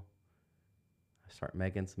slow. I start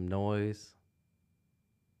making some noise.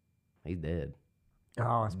 He's dead.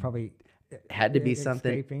 Oh, it's probably Had to be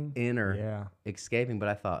something escaping. in or escaping, but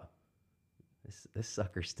I thought, this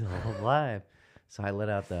sucker's still alive. So I let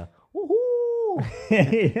out the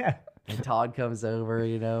woohoo. Yeah. And Todd comes over,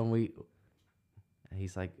 you know, and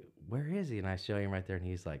he's like, where is he? And I show him right there, and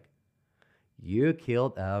he's like, you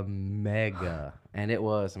killed a mega. And it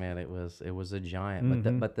was a giant.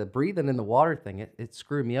 Mm-hmm. But the breathing in the water thing, it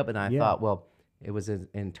screwed me up. And I thought, well, it was his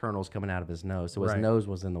internals coming out of his nose. So his nose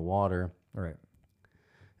was in the water. Right.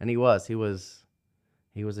 And he was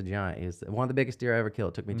a giant. He was one of the biggest deer I ever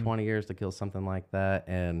killed. It took me 20 years to kill something like that.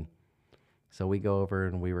 And so we go over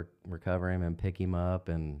and we recover him and pick him up,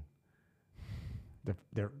 and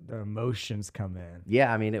The emotions come in.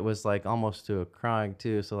 yeah, I mean, it was like almost to a crying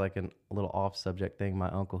too. So like a little off subject thing. My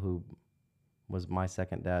uncle, who was my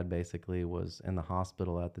second dad, basically was in the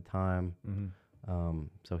hospital at the time. Mm-hmm.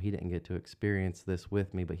 So he didn't get to experience this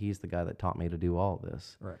with me, but he's the guy that taught me to do all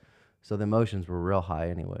this. Right. So the emotions were real high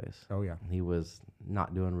anyways. Oh, yeah. He was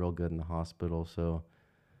not doing real good in the hospital. So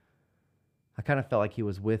I kind of felt like he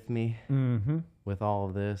was with me with all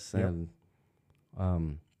of this. Yep.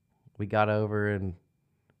 And we got over, and,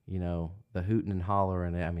 you know, the hooting and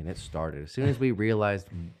hollering, I mean, it started. As soon as we realized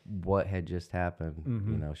what had just happened,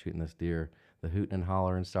 you know, shooting this deer, the hooting and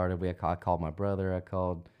hollering started. I called my brother. I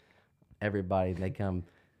called everybody. They come.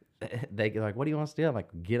 They get like, what do you want us to do? I'm like,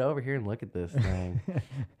 get over here and look at this thing.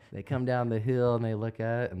 They come down the hill and they look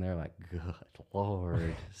at it, and they're like, good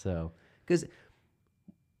Lord. So, because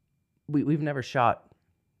we've never shot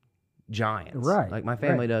giants. Right. Like my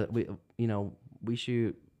family does. We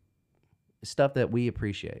shoot stuff that we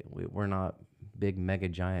appreciate. We're not big mega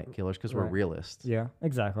giant killers because we're realists. Yeah,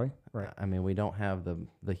 exactly. Right. I mean, we don't have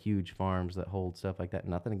the huge farms that hold stuff like that.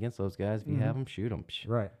 Nothing against those guys. If you have them, shoot them.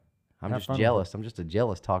 Right. I'm just jealous. I'm just a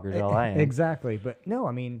jealous talker is all I am. Exactly. But no,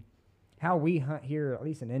 I mean, how we hunt here, at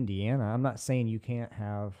least in Indiana, I'm not saying you can't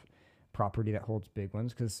have property that holds big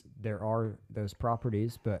ones, because there are those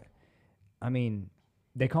properties. But, I mean,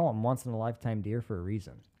 they call them once-in-a-lifetime deer for a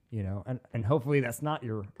reason, you know. And hopefully that's not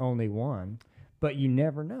your only one. But you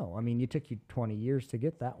never know. I mean, you took you 20 years to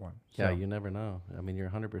get that one. Yeah, So, you never know. I mean, you're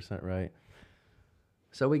 100% right.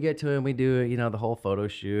 So we get to it and we do, the whole photo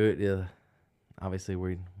shoot. Obviously,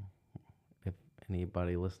 if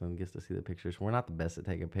anybody listening gets to see the pictures, we're not the best at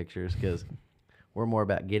taking pictures because we're more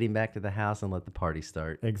about getting back to the house and let the party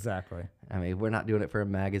start. exactly. I mean, we're not doing it for a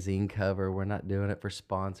magazine cover. We're not doing it for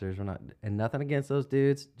sponsors. And nothing against those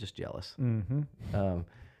dudes, just jealous. Mm-hmm.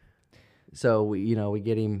 So we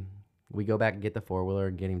get him. We go back and get the 4-wheeler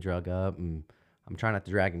and get him drug up. And I'm trying not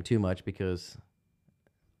to drag him too much because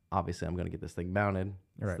obviously I'm going to get this thing mounted.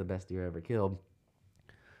 It's Right. the best deer I ever killed.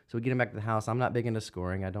 So we get him back to the house. I'm not big into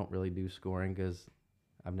scoring. I don't really do scoring because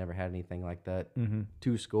I've never had anything like that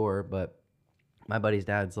to score. But my buddy's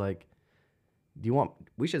dad's like,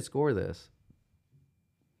 we should score this.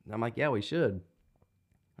 And I'm like, yeah, we should.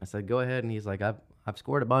 I said, go ahead. And he's like, I've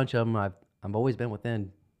scored a bunch of them. I've always been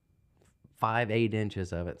within 5-8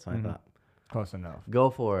 inches of it. So I thought, close enough. go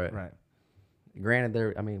for it. Right. Granted,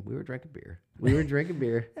 we were drinking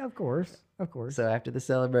beer. Yeah, of course. So after the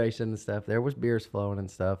celebration and stuff, there was beers flowing and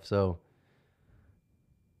stuff. So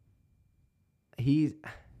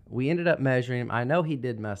we ended up measuring him. I know he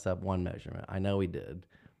did mess up one measurement. I know he did.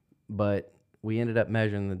 But we ended up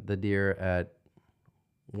measuring the deer at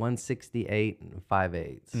 168 and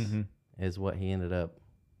 5/8 is what he ended up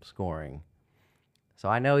scoring. So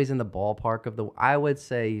I know he's in the ballpark I would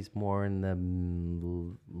say he's more in the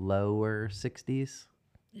lower 60s.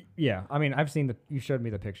 Yeah, I mean, you showed me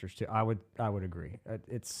the pictures too. I would agree.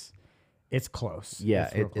 It's close. Yeah,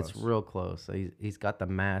 it's it's real close. So he's got the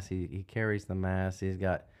mass. He carries the mass. He's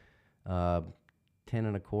got 10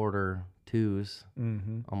 1/4 2s,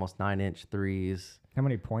 almost 9-inch 3s. How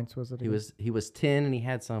many points was it? He was 10, and he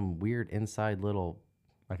had some weird inside little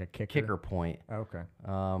like a kicker point. Oh, okay.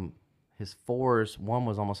 His 4s, one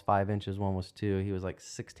was almost 5 inches, one was 2. He was like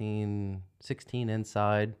 16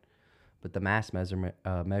 inside, but the mass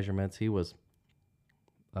measurements, he was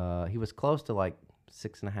close to like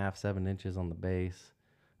 6.5, 7 inches on the base,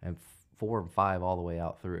 and 4 and 5 all the way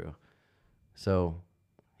out through. So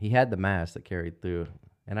he had the mass that carried through,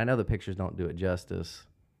 and I know the pictures don't do it justice,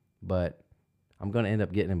 but I'm going to end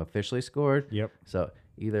up getting him officially scored. Yep. So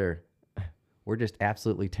either we're just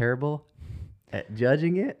absolutely terrible at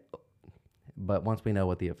judging it, but once we know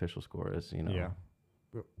what the official score is, Yeah,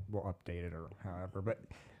 we'll update it or however.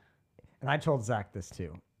 And I told Zach this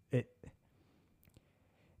too.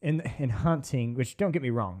 In hunting, which don't get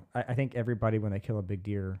me wrong, I think everybody when they kill a big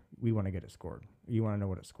deer, we want to get it scored. You want to know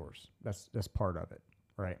what it scores. That's part of it,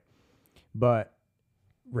 right? But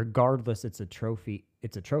regardless, it's a trophy.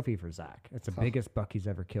 It's a trophy for Zach. It's the biggest buck he's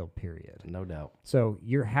ever killed. Period. No doubt. So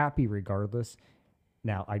you're happy regardless.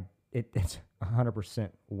 Now it's 100%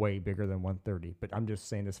 way bigger than 130, but I'm just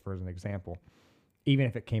saying this for as an example. Even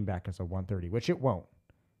if it came back as a 130, which it won't,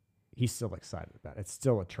 he's still excited about it. It's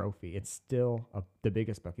still a trophy. It's still the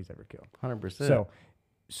biggest buck he's ever killed. 100%. So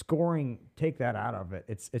scoring, take that out of it.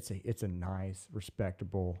 It's a nice,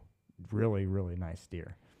 respectable, really, really nice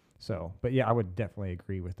deer. So, but yeah, I would definitely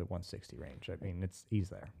agree with the 160 range. I mean, he's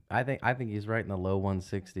there. I think he's right in the low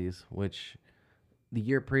 160s, which the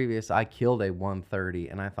year previous I killed a 130,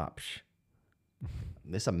 and I thought,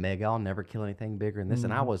 this is a mega. I'll never kill anything bigger than this,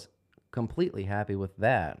 and I was completely happy with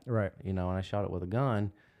that. Right. And I shot it with a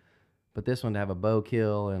gun. But this one, to have a bow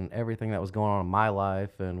kill and everything that was going on in my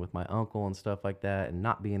life and with my uncle and stuff like that, and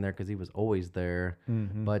not being there because he was always there,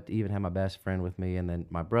 but to even have my best friend with me, and then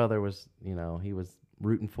my brother was, he was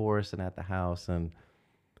rooting for us and at the house, and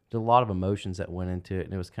there's a lot of emotions that went into it,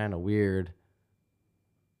 and it was kind of weird.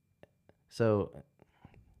 So,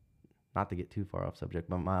 not to get too far off subject,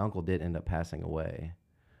 but my uncle did end up passing away.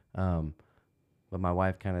 But my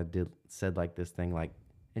wife kind of said like this thing, like,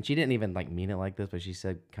 and she didn't even like mean it like this, but she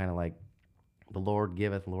said kind of like, the Lord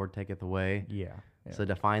giveth, the Lord taketh away. Yeah. So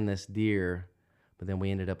to find this deer, but then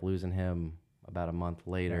we ended up losing him about a month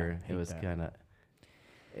later. Yeah, it was kind of,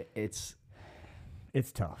 it's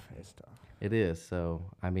tough. It's tough. It is. So,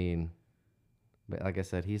 I mean, but like I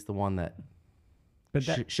said, he's the one that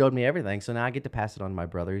showed me everything. So now I get to pass it on to my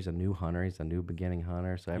brother. He's a new hunter. He's a new beginning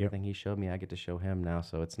hunter. So everything he showed me, I get to show him now.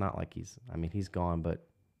 So it's not like he's gone, but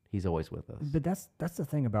he's always with us. But that's the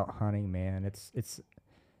thing about hunting, man. It's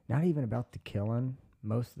not even about the killing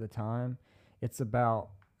most of the time. It's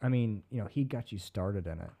about, he got you started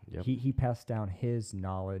in it. Yep. He passed down his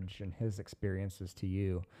knowledge and his experiences to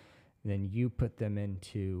you. Then you put them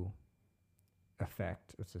into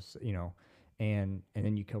effect. It's just, and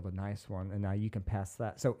then you killed a nice one, and now you can pass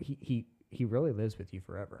that. So he he really lives with you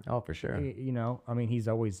forever. Oh, for sure. You know, I mean, he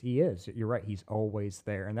is. You're right. He's always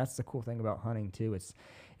there. And that's the cool thing about hunting too.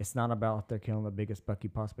 It's not about they're killing the biggest buck you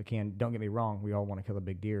possibly can. Don't get me wrong. We all want to kill a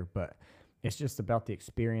big deer, but it's just about the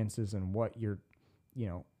experiences and what you're, you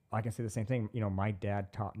know, I can say the same thing. You know, my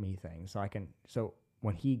dad taught me things. So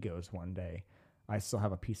when he goes one day, I still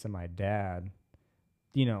have a piece of my dad,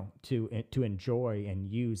 you know, to enjoy and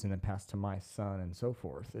use and then pass to my son and so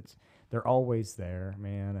forth. They're always there,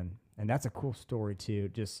 man. And that's a cool story too.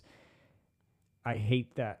 Just, I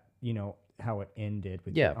hate that, you know, how it ended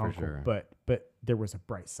with your uncle, sure. But there was a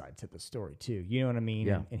bright side to the story too. You know what I mean?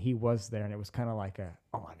 Yeah. And he was there, and it was kind of like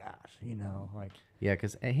oh my gosh, you know, like. Yeah,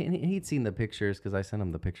 because he'd seen the pictures, because I sent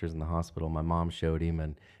him the pictures in the hospital. My mom showed him,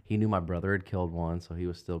 and he knew my brother had killed one, so he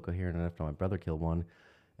was still coherent enough to my brother killed one.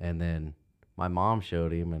 And then my mom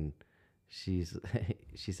showed him, and she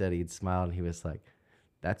said he'd smiled, and he was like,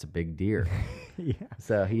 "That's a big deer." Yeah.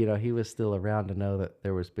 So he was still around to know that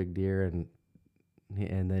there was big deer, and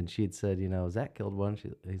then she'd said, Zach killed one.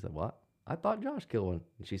 He said, "What? I thought Josh killed one."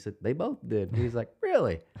 And she said, "They both did." And he's like,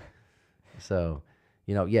 "Really?" So,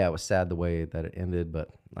 yeah, it was sad the way that it ended, but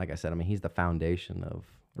like I said, I mean, he's the foundation of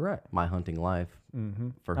my hunting life. Mm-hmm.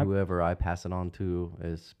 For whoever I pass it on to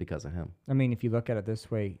is because of him. I mean, if you look at it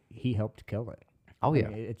this way, he helped kill it. Oh, yeah. I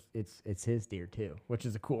mean, it's his deer too, which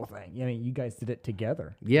is a cool thing. I mean, you guys did it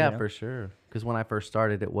together. Yeah, you know? for sure. Because when I first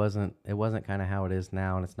started, it wasn't kind of how it is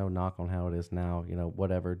now, and it's no knock on how it is now.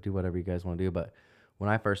 Whatever, do whatever you guys want to do. But when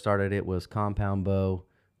I first started, it was compound bow.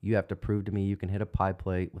 You have to prove to me you can hit a pie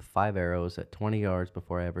plate with 5 arrows at 20 yards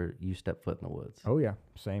before you step foot in the woods. Oh yeah,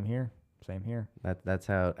 same here. That's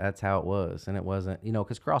how it was, and it wasn't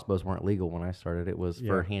because crossbows weren't legal when I started. It was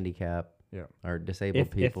for handicap or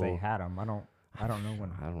disabled people. If they had them, I don't know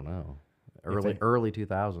when. I don't know. Early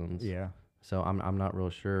 2000s. Yeah. So I'm not real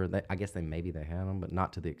sure. I guess maybe they had them, but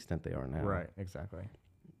not to the extent they are now. Right. Exactly.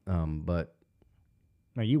 But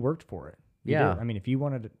no, you worked for it. You yeah. did. I mean, if you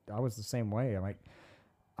wanted to, I was the same way. I'm like,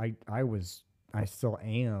 I still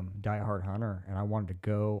am diehard hunter, and I wanted to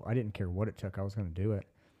go. I didn't care what it took. I was going to do it.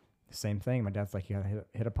 Same thing. My dad's like, you got to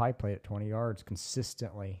hit a pie plate at 20 yards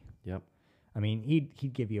consistently. Yep. I mean,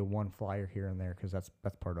 he'd give you one flyer here and there because that's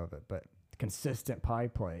part of it, but consistent pie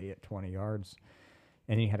play at 20 yards,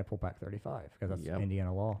 and then you had to pull back 35 because that's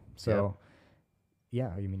Indiana law. So, yeah,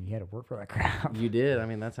 I mean, you had to work for that crap. You did. I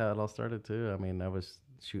mean, that's how it all started too. I mean, I was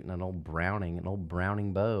shooting an old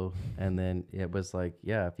Browning bow, and then it was like,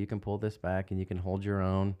 yeah, if you can pull this back and you can hold your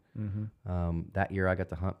own. Mm-hmm. That year, I got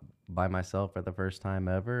to hunt by myself for the first time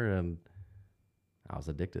ever, and I was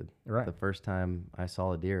addicted. Right. The first time I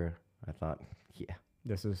saw a deer, I thought, yeah,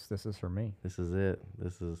 this is for me. This is it.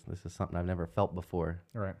 This is something I've never felt before.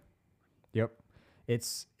 Right. Yep.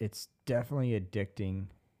 It's definitely addicting,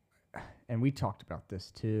 and we talked about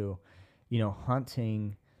this too.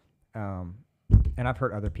 Hunting. And I've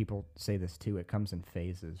heard other people say this too. It comes in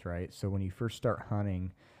phases, right? So when you first start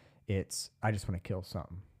hunting, I just want to kill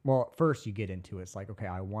something. Well, at first you get into it. It's like, okay,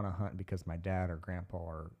 I want to hunt because my dad or grandpa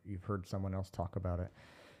or you've heard someone else talk about it.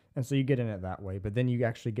 And so you get in it that way. But then you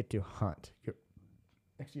actually get to hunt.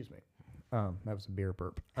 Excuse me. That was a beer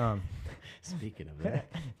burp. Speaking of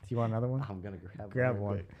that. Do you want another one? I'm going to grab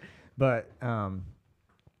one. Quick. But,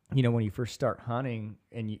 when you first start hunting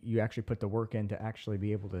and you actually put the work in to actually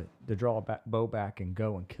be able to draw a bow back and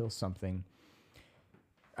go and kill something.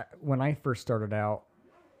 When I first started out,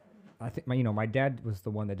 I think my dad was the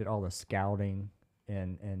one that did all the scouting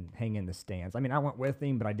and hanging the stands. I mean, I went with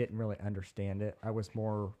him, but I didn't really understand it. I was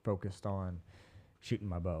more focused on shooting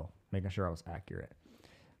my bow, making sure I was accurate.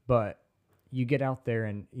 But you get out there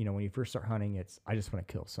and, when you first start hunting, I just want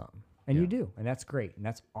to kill something. And you do. And that's great. And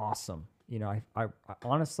that's awesome. I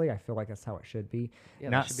honestly, I feel like that's how it should be.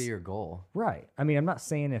 Yeah, that should be your goal. Right. I mean, I'm not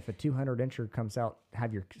saying if a 200-incher comes out,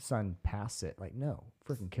 have your son pass it. Like, no,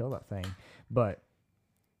 freaking kill that thing. But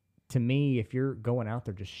to me, if you're going out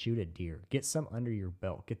there, just shoot a deer. Get some under your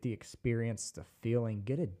belt. Get the experience, the feeling.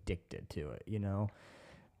 Get addicted to it,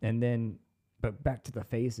 And then, but back to the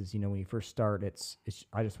phases, when you first start, it's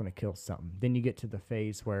I just want to kill something. Then you get to the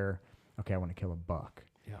phase where, okay, I want to kill a buck.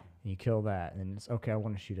 Yeah. And you kill that, and it's okay. I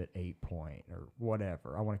want to shoot at 8 point or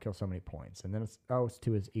whatever. I want to kill so many points, and then it's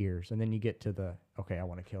to his ears, and then you get to the okay. I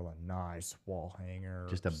want to kill a nice wall hanger,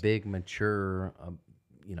 just a big mature,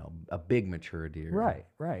 a big mature deer.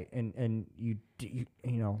 Right, and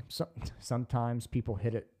sometimes people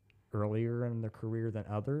hit it earlier in their career than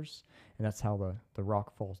others, and that's how the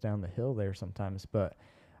rock falls down the hill there sometimes. But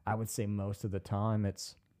I would say most of the time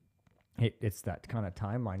it's that kind of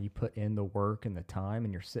timeline. You put in the work and the time,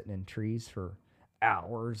 and you're sitting in trees for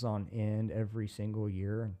hours on end every single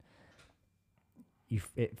year. And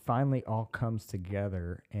it finally all comes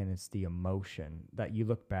together, and it's the emotion that you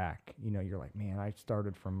look back. You know, you're like, man, I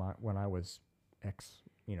started from when I was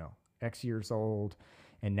X years old,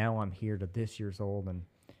 and now I'm here to this years old, and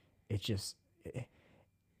it's just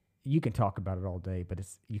you can talk about it all day, but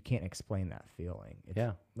you can't explain that feeling. It's,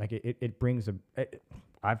 Yeah. like it brings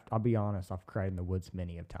I'll be honest, I've cried in the woods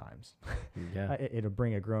many of times. Yeah. It'll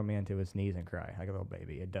bring a grown man to his knees and cry like a little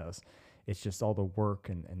baby. It does. It's just all the work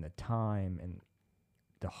and the time and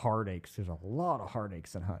the heartaches. There's a lot of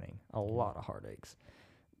heartaches in hunting. A lot of heartaches.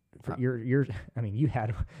 For I mean, you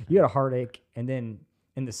had a heartache, and then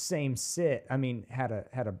in the same sit, I mean, had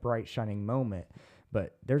a bright shining moment.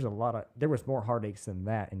 But there was more heartaches than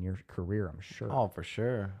that in your career, I'm sure. Oh, for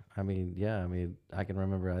sure. I mean, yeah. I mean, I can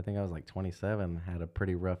remember. I think I was like 27. Had a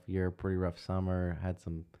pretty rough year, pretty rough summer. Had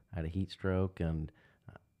a heat stroke, and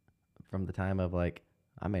from the time of like,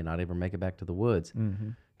 I may not even make it back to the woods,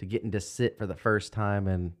 to getting to sit for the first time,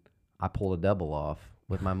 and I pulled a double off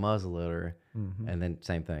with my muzzleloader, and then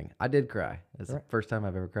same thing. I did cry. It's the first time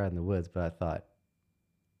I've ever cried in the woods, but I thought,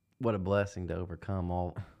 what a blessing to overcome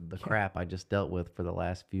all the crap I just dealt with for the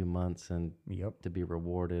last few months, and to be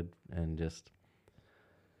rewarded, and just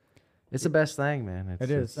it's the best thing, man.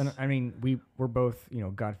 It is. And I mean, we're both,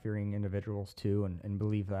 God-fearing individuals too, and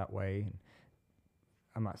believe that way. And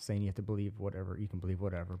I'm not saying you have to believe whatever, you can believe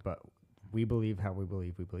whatever, but we believe how we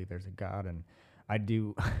believe. We believe there's a God, and I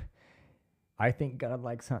do. I think God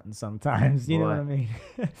likes hunting sometimes. You know what I mean?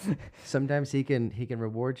 Sometimes he can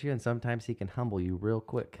reward you, and sometimes he can humble you real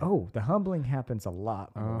quick. Oh, the humbling happens a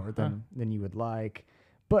lot more than you would like,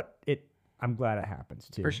 but I'm glad it happens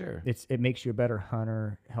too. For sure. It makes you a better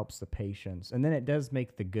hunter, helps the patience, and then it does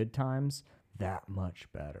make the good times that much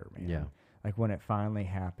better, man. Yeah. Like when it finally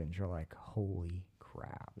happens, you're like, holy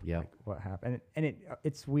crap. Yeah. Like what happened? And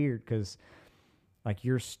it's weird because, like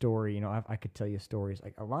your story, I could tell you stories.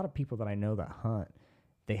 Like a lot of people that I know that hunt,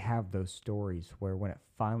 they have those stories where when it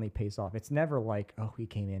finally pays off, it's never like, oh, he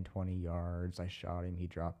came in 20 yards, I shot him, he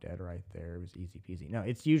dropped dead right there, it was easy peasy. No,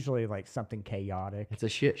 it's usually like something chaotic. It's a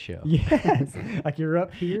shit show. Yes. Like you're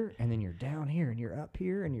up here, and then you're down here, and you're up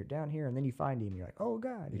here, and you're down here, and then you find him, you're like, oh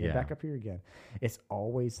God, you get back up here again. It's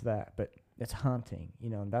always that, but it's hunting,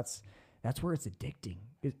 and that's where it's addicting.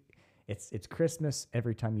 It's Christmas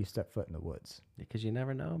every time you step foot in the woods. Because you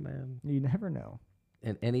never know, man. You never know.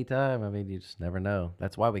 And any time, I mean, you just never know.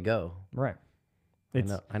 That's why we go. Right.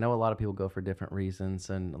 I know a lot of people go for different reasons,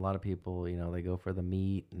 and a lot of people, they go for the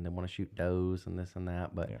meat and they want to shoot does and this and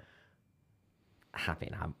that. But I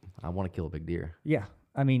mean, I want to kill a big deer. Yeah.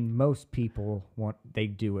 I mean, most people they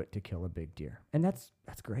do it to kill a big deer, and that's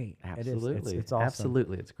great. Absolutely, it's awesome.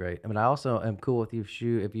 Absolutely, it's great. I mean, I also am cool with you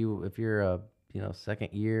if you're a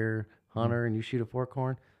second year hunter and you shoot a fork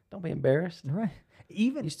horn, don't be embarrassed. Right.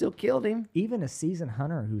 Even you still killed him. Even a seasoned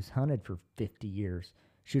hunter who's hunted for 50 years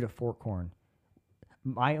shoot a fork horn.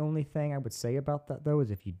 My only thing I would say about that though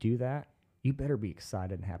is if you do that, you better be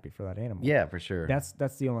excited and happy for that animal. Yeah, for sure. That's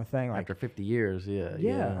the only thing. Like after 50 years, yeah.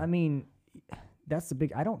 Yeah, I mean, that's the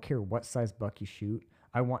big. I don't care what size buck you shoot.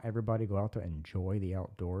 I want everybody to go out there and enjoy the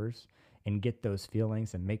outdoors and get those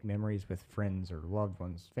feelings and make memories with friends or loved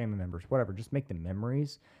ones, family members, whatever. Just make the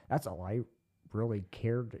memories. That's all I really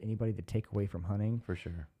care to anybody to take away from hunting. For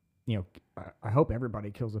sure. I hope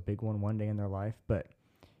everybody kills a big one day in their life, but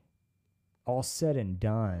all said and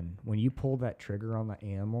done, when you pull that trigger on the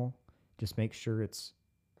animal, just make sure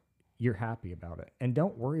you're happy about it. And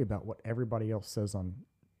don't worry about what everybody else says on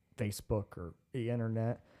Facebook or the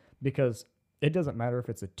internet, because it doesn't matter if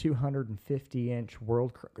it's a 250-inch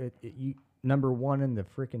world, number one in the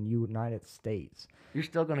freaking United States. You're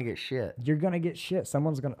still going to get shit. You're going to get shit.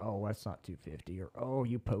 Someone's going to, oh, that's not 250, or, oh,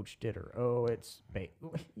 you poached it, or, oh, it's bait.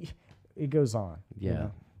 It goes on. Yeah.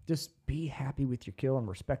 Just be happy with your kill and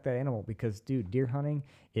respect that animal, because, dude, deer hunting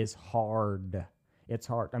is hard. It's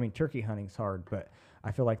hard. I mean, turkey hunting's hard, but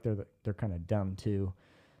I feel like they're kind of dumb too.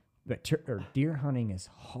 But deer hunting is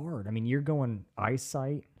hard. I mean, you're going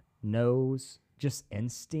eyesight, nose, just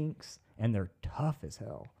instincts, and they're tough as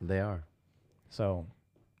hell. They are. So,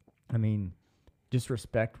 I mean, just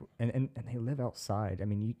respect, and they live outside. I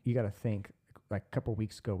mean, you got to think, like a couple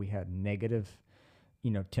weeks ago, we had negative,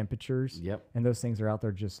 temperatures. Yep. And those things are out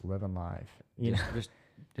there just living life.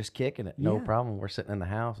 Just kicking it. No problem. We're sitting in the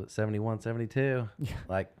house at 71, 72. Yeah.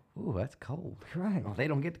 Like, ooh, that's cold. Right. Oh, they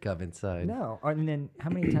don't get to come inside. No. And then how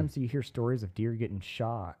many times do you hear stories of deer getting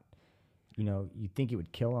shot? You think it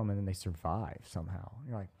would kill them, and then they survive somehow.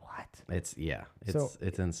 You're like, what? It's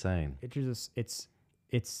insane.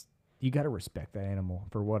 It's you got to respect that animal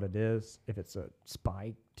for what it is. If it's a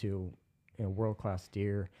spike to world-class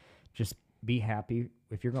deer, just be happy.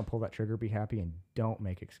 If you're going to pull that trigger, be happy and don't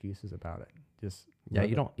make excuses about it. Just Yeah, live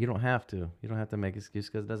you it. don't have to. You don't have to make excuses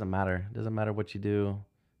because it doesn't matter. It doesn't matter what you do.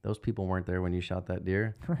 Those people weren't there when you shot that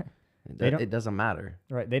deer. Right. It doesn't matter.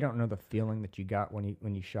 Right. They don't know the feeling that you got when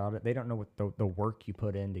you shot it. They don't know what the work you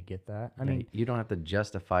put in to get that. I mean, you don't have to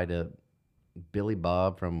justify to Billy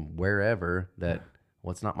Bob from wherever that,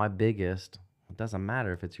 well, it's not my biggest. It doesn't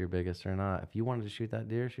matter if it's your biggest or not. If you wanted to shoot that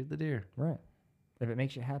deer, shoot the deer. right. If it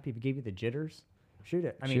makes you happy, if it gave you the jitters, shoot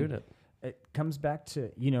it. I mean, Shoot it. It comes back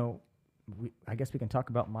to, I guess we can talk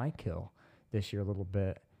about my kill this year a little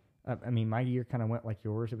bit. I mean, my year kind of went like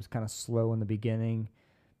yours. It was kind of slow in the beginning.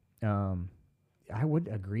 I would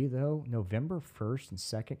agree, though, November 1st and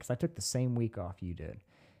 2nd, because I took the same week off you did.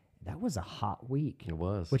 That was a hot week. It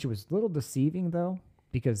was. Which was a little deceiving, though,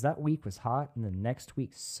 because that week was hot, and the next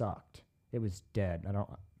week sucked. It was dead.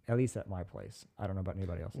 At least at my place. I don't know about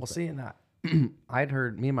anybody else. Well, seeing that,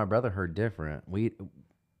 me and my brother heard different. We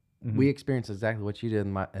experienced exactly what you did,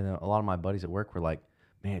 and a lot of my buddies at work were like,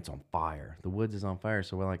 man, it's on fire. The woods is on fire.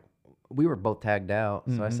 So we're like, we were both tagged out.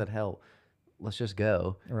 So I said, hell, let's just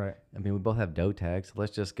go. Right. I mean, we both have doe tags, so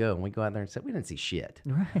let's just go. And we go out there and said, we didn't see shit.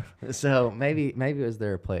 Right. So maybe it was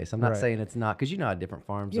their place. I'm not Right. saying it's not, because you know how different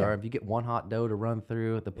farms Yeah. are. If you get one hot doe to run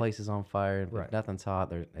through, the place is on fire. Right. If nothing's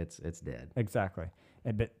hot, it's dead. Exactly.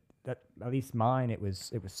 But that, at least mine, it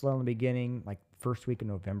was slow in the beginning. Like first week of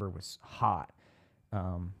November was hot.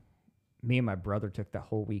 Me and my brother took that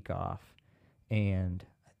whole week off, and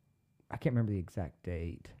I can't remember the exact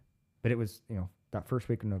date, but it was that first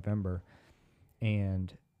week of November,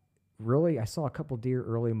 and really I saw a couple deer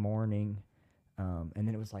early morning, and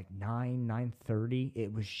then it was like 9:30.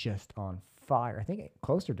 It was just on fire. I think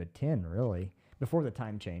closer to 10 really before the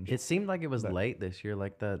time change. It seemed like it was late this year,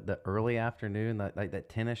 like the early afternoon, like that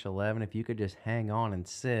 10ish, 11. If you could just hang on and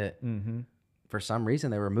sit, for some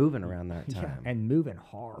reason they were moving around that time. and moving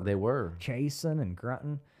hard. They were chasing and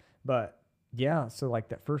grunting. But yeah, so like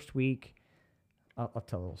that first week, I'll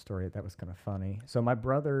tell a little story that was kind of funny. So my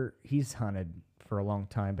brother, he's hunted for a long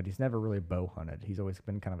time, but he's never really bow hunted. He's always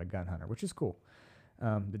been kind of a gun hunter, which is cool.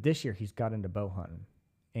 But this year he's got into bow hunting,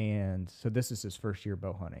 and so this is his first year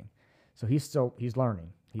bow hunting. So he's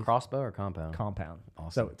learning. He's crossbow or compound. compound.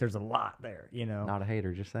 Awesome. So there's a lot there, Not a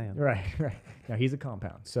hater, just saying. Right. No, he's a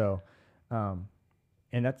compound. So,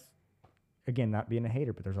 and that's again not being a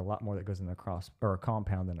hater, but there's a lot more that goes in a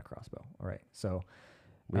compound than a crossbow. All right. So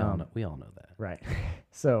We all know that. right.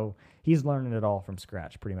 So he's learning it all from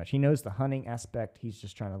scratch, pretty much. He knows the hunting aspect. He's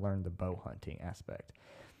just trying to learn the bow hunting aspect.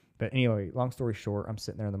 But anyway, long story short, I'm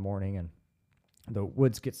sitting there in the morning and the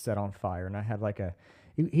woods get set on fire, and I had like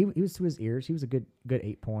he was to his ears. He was a good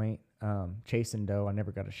 8-point chasing doe. I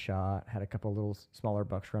never got a shot. Had a couple little smaller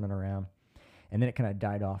bucks running around, and then it kind of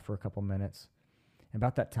died off for a couple minutes. And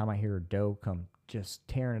about that time, I hear a doe come just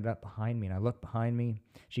tearing it up behind me, and I look behind me.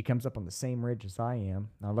 She comes up on the same ridge as I am,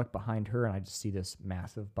 and I look behind her, and I just see this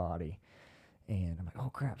massive body, and I'm like, oh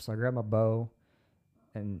crap! So I grab my bow,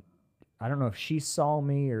 and I don't know if she saw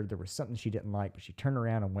me or there was something she didn't like, but she turned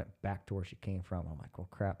around and went back to where she came from. I'm like, well,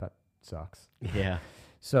 crap, that sucks. Yeah.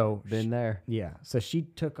 So Been there. Yeah. So she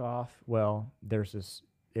took off. Well, there's this.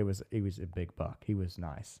 It was a big buck. He was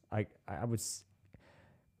nice.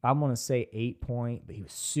 I'm gonna say 8-point, but he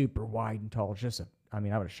was super wide and tall. I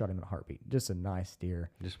would have shot him in a heartbeat. Just a nice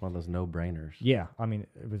deer. Just one of those no-brainers. Yeah. I mean,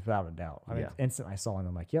 it was without a doubt. I mean, Yeah. instantly I saw him.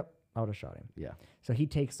 I'm like, yep, I would have shot him. Yeah. So he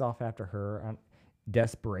takes off after her. I'm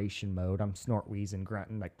desperation mode. I'm snort wheezing,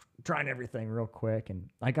 grunting, like trying everything real quick. And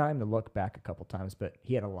I got him to look back a couple times, but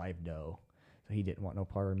he had a live doe, so he didn't want no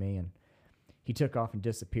part of me. And he took off and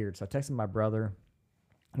disappeared. So I texted my brother,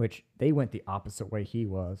 which they went the opposite way he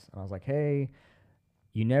was. And I was like, hey,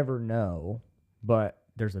 you never know, but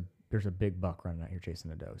there's a big buck running out here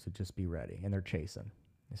chasing a doe, so just be ready. And they're chasing.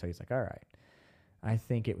 And so he's like, all right. I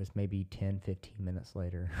think it was maybe 10, 15 minutes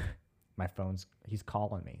later. He's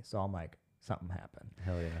calling me. So I'm like, something happened.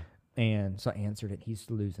 Hell yeah. And so I answered it. He's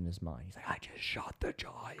losing his mind. He's like, I just shot the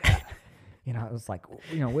giant. I was like,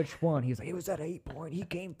 which one? He was like, it was at 8-point. He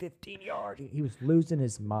came 15 yards. He was losing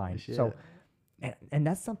his mind. Shit. So, and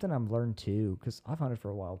that's something I've learned too, because I've hunted for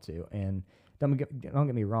a while too. And don't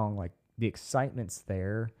get me wrong, like the excitement's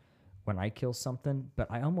there when I kill something, but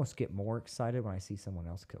I almost get more excited when I see someone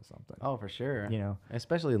else kill something. Oh, for sure. You know,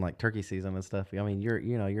 especially in like turkey season and stuff. I mean, you're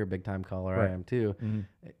a big time caller. Right. I am too.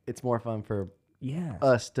 Mm-hmm. It's more fun for yes.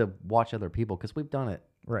 us to watch other people because we've done it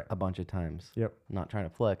Right. a bunch of times. Yep. Not trying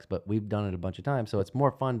to flex, but we've done it a bunch of times. So it's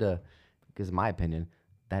more fun because in my opinion,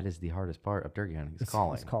 that is the hardest part of turkey hunting is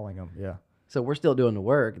calling. It's calling them. Yeah. So we're still doing the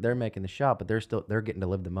work. They're making the shot, but they're getting to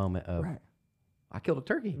live the moment of, Right. I killed a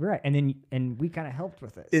turkey. Right. And we kind of helped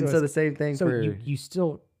with it. And so the it's- same thing so for you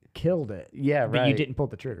still killed it. Yeah, but you right. didn't pull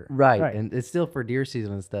the trigger. right. And it's still for deer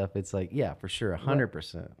season and stuff. It's like, yeah, for sure,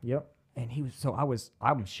 100%. Yep. And he was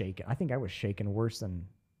I'm shaking. I think I was shaking worse than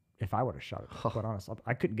if I would have shot it. Quite honest,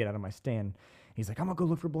 I couldn't get out of my stand. He's like, I'm gonna go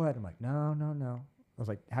look for blood. I'm like, no. I was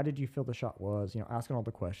like, how did you feel the shot was? Asking all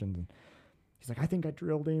the questions. And he's like, I think I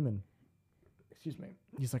drilled him. And excuse me.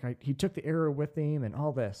 He's like, he took the arrow with him and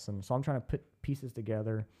all this. And so I'm trying to put pieces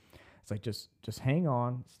together. It's like, just hang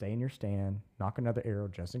on, stay in your stand, knock another arrow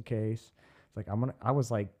just in case. It's like, I was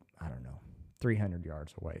like, I don't know, 300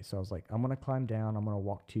 yards away. So I was like, I'm going to climb down. I'm going to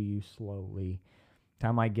walk to you slowly.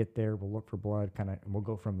 Time I get there, we'll look for blood, and we'll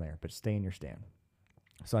go from there, but stay in your stand.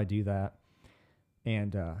 So I do that.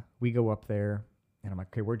 And we go up there, and I'm like,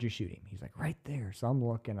 okay, where'd you shoot him? He's like, right there. So I'm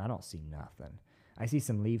looking. I don't see nothing. I see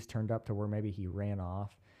some leaves turned up to where maybe he ran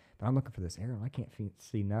off. But I'm looking for this arrow. I can't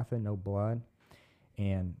see nothing, no blood.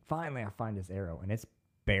 And finally, I find this arrow, and it's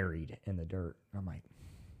buried in the dirt. And I'm like,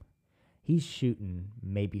 he's shooting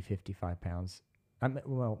maybe 55 pounds.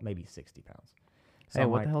 Well, maybe 60 pounds. So Hey,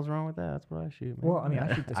 I'm what like, the hell's wrong with that? That's what I shoot, man. well, I mean,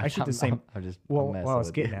 I shoot the same. I'm just Well, messing I was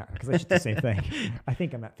with getting you. at, because I shoot the same thing. I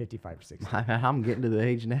think I'm at 55 or 60. I'm getting to the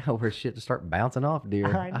age now where shit just start bouncing off deer.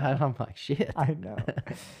 I know. I'm like, shit. I know.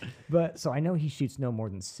 But so I know he shoots no more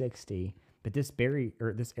than 60, but this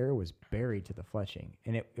arrow was buried to the fletching,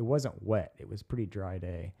 and it wasn't wet. It was a pretty dry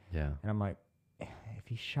day. Yeah. And I'm like, if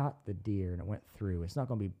he shot the deer and it went through, it's not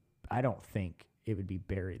going to be, I don't think it would be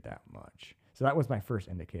buried that much. So that was my first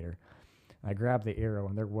indicator. I grabbed the arrow,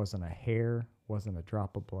 and there wasn't a hair, wasn't a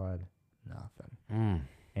drop of blood, nothing.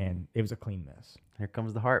 And it was a clean miss. Here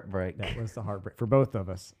comes the heartbreak. That was the heartbreak for both of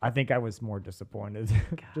us. I think I was more disappointed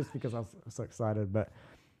just because I was so excited. But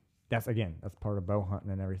that's part of bow hunting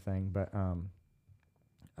and everything. But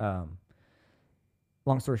long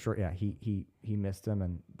story short, yeah, he missed him,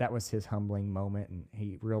 and that was his humbling moment, and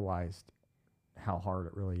he realized how hard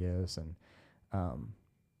it really is. And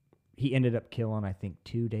he ended up killing, I think,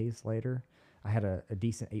 2 days later. I had a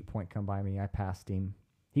decent 8-point come by me. I passed him.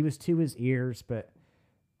 He was to his ears, but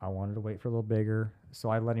I wanted to wait for a little bigger, so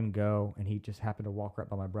I let him go, and he just happened to walk right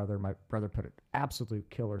by my brother. My brother put an absolute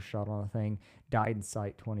killer shot on the thing, died in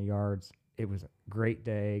sight 20 yards. It was a great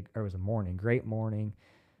day. Or it was a morning, great morning.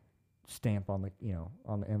 Stamp on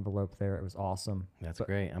the envelope there. It was awesome. That's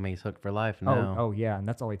great. I mean, he's hooked for life now. Oh yeah, and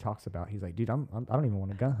that's all he talks about. He's like, dude, I don't even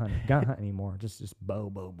want to gun hunt anymore. Just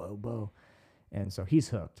bow. And so he's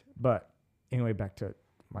hooked. But anyway, back to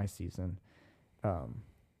my season.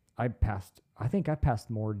 I think I passed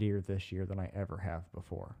more deer this year than I ever have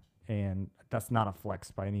before. And that's not a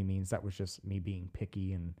flex by any means. That was just me being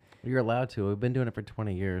picky. And You're allowed to. We've been doing it for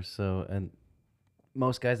 20 years. So, and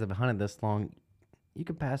most guys that have hunted this long, you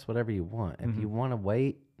can pass whatever you want. If you want to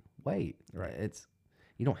wait. Right.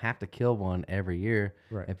 You don't have to kill one every year.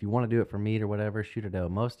 Right. If you want to do it for meat or whatever, shoot a doe.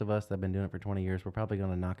 Most of us that have been doing it for 20 years, we're probably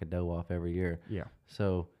going to knock a doe off every year. Yeah.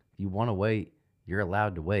 So if you want to wait, you're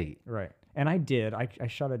allowed to wait. Right. And I did. I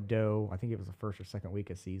shot a doe. I think it was the first or second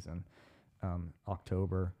week of season,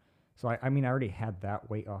 October. So I already had that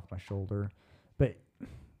weight off my shoulder, but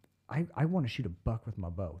I want to shoot a buck with my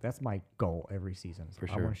bow. That's my goal every season. For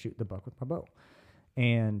I sure. want to shoot the buck with my bow.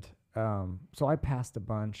 And so I passed a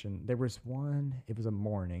bunch, and there was one. It was a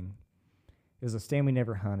morning. It was a stand we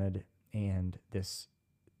never hunted, and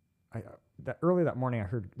early that morning I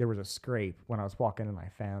heard there was a scrape when I was walking, and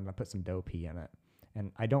I put some doe pee in it.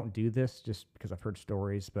 And I don't do this just because I've heard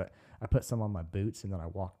stories, but I put some on my boots, and then I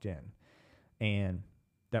walked in. And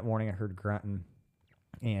that morning I heard grunting,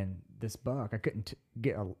 and this buck, I couldn't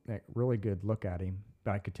get a really good look at him,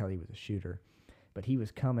 but I could tell he was a shooter. But he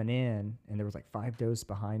was coming in, and there was like 5 does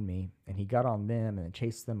behind me, and he got on them and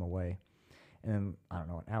chased them away. And then, I don't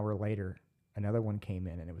know, an hour later, another one came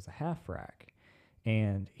in, and it was a half rack.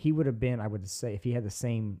 And he would have been, I would say, if he had the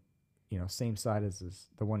same side as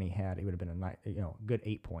the one he had, it would have been a good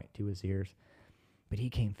 8-point to his ears. But he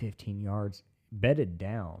came 15 yards, bedded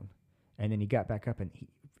down, and then he got back up, and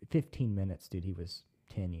 15 minutes, dude, he was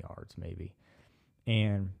 10 yards maybe.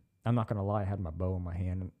 And I'm not going to lie, I had my bow in my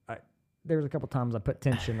hand, and there was a couple times I put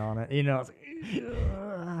tension on it. I was like,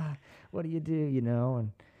 ugh, what do you do,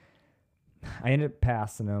 And I ended up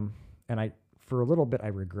passing him, and for a little bit I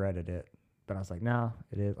regretted it. But I was like, nah,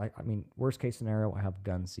 it is. Worst case scenario, I have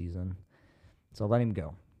gun season. So I let him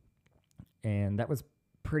go. And that was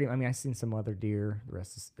pretty, I seen some other deer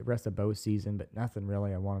the rest of bow season, but nothing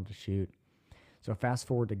really I wanted to shoot. So fast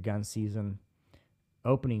forward to gun season.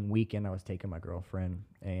 Opening weekend, I was taking my girlfriend,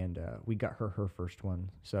 and we got her first one.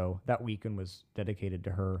 So that weekend was dedicated to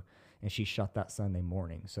her, and she shot that Sunday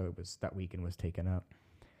morning. So that weekend was taken up.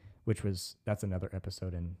 that's another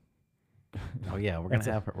episode in. Oh yeah, we're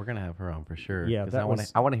gonna have her on for sure. Yeah, 'cause that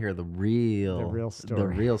I want to hear the real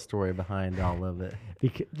story. story behind all of it.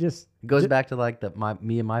 Just It goes back to like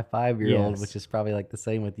me and my 5-year-old, Yes. which is probably like the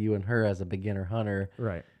same with you and her as a beginner hunter.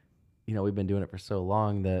 right. You know, we've been doing it for so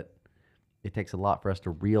long that it takes a lot for us to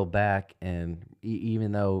reel back. And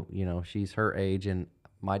even though, you know, she's her age and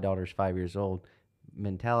my daughter's 5 years old,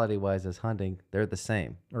 mentality wise as hunting, they're the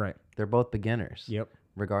same. Right. They're both beginners. Yep.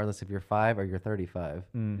 Regardless if you're 5 or you're 35.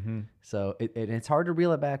 Mm-hmm. So it's hard to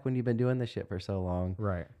reel it back when you've been doing this shit for so long.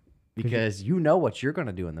 Right. Because you know what you're going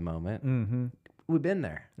to do in the moment. Mm-hmm. We've been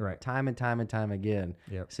there. Right. Time and time and time again.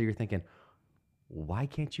 Yep. So you're thinking, why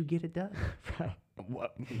can't you get it done? Right.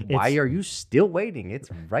 Why are you still waiting? It's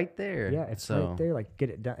right there. Yeah, it's right there. Like, get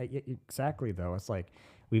it done. Exactly, though. It's like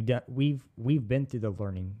we've been through the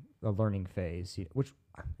learning phase, which,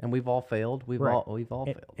 and we've all failed. We've Right. all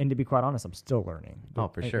failed. and to be quite honest, I'm still learning. Oh,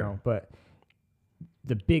 for sure. But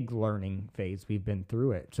the big learning phase, we've been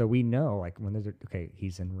through it, so we know like when there's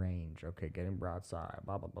he's in range. Okay, get him broadside.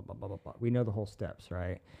 Blah blah blah blah blah blah blah. We know the whole steps,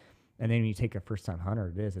 right? And then when you take a first time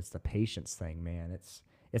hunter, it's the patience thing, man.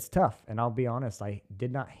 It's tough, and I'll be honest, I did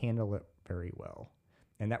not handle it very well,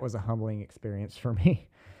 and that was a humbling experience for me.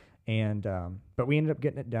 And but we ended up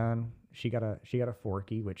getting it done. She got a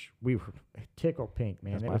forky, which we were tickled pink,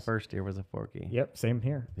 man. My first deer was a forky. Yep, same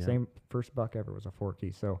here. Yeah. Same first buck ever was a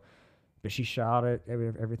forky. So, but she shot it.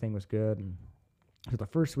 Everything was good. And so the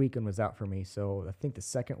first weekend was out for me. So I think the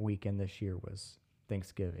second weekend this year was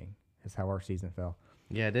Thanksgiving. Is how our season fell.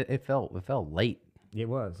 Yeah, it felt late. It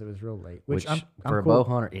was real late. Which I'm for a cool. bow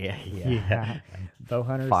hunter, yeah. Bow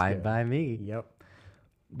hunters. Fine good. by me. Yep.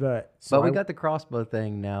 But we got the crossbow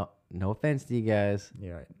thing now. No offense to you guys.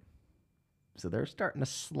 Yeah. Right. So they're starting to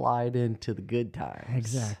slide into the good times.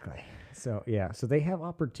 Exactly. So yeah. So they have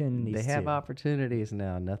opportunities. They have too. opportunities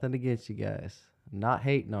now. Nothing against you guys. I'm not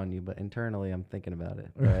hating on you, but internally I'm thinking about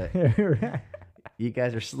it. But Right. you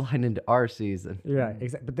guys are sliding into our season. Right.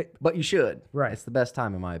 Exactly. But you should. Right. It's the best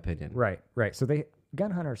time in my opinion. Right. So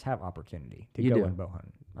gun hunters have opportunity to You go do. and bow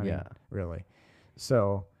hunt. I Yeah. mean, really.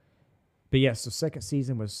 So, but yes. So second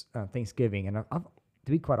season was Thanksgiving, and I've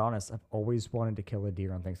to be quite honest, I've always wanted to kill a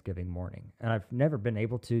deer on Thanksgiving morning, and I've never been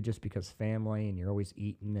able to just because family and you're always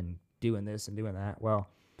eating and doing this and doing that. Well,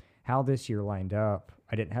 how this year lined up,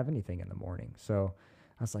 I didn't have anything in the morning, so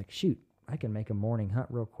I was like, shoot, I can make a morning hunt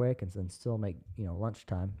real quick and then still make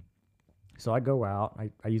lunchtime. So I go out.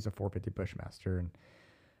 I use a 450 Bushmaster, and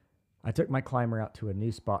I took my climber out to a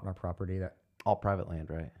new spot on our property that. All private land,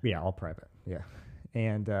 right? Yeah, all private. Yeah.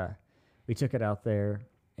 And we took it out there,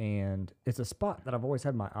 and it's a spot that I've always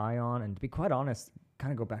had my eye on. And to be quite honest,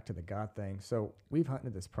 kind of go back to the God thing. So we've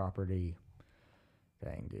hunted this property.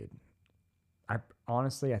 Dang, dude. I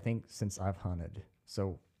think since I've hunted,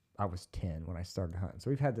 so I was 10 when I started hunting. So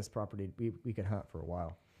we've had this property. We could hunt for a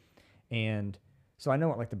while. And so I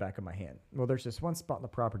know it like the back of my hand. Well, there's this one spot in the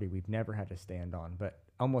property we've never had to stand on, but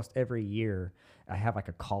almost every year I have like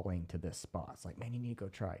a calling to this spot. It's like, man, you need to go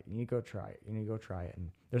try it. You need to go try it. You need to go try it.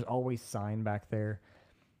 And there's always sign back there.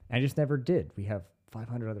 And I just never did. We have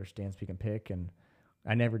 500 other stands we can pick, and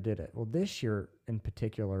I never did it. Well, this year in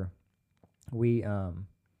particular, I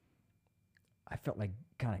felt like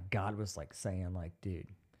kind of God was like saying like, dude,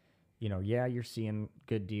 yeah, you're seeing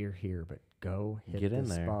good deer here, but go hit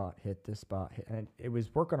this spot. And it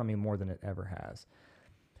was working on me more than it ever has.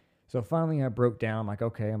 So finally I broke down. I'm like,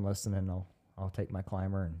 okay, I'm listening. I'll take my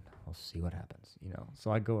climber and I'll see what happens,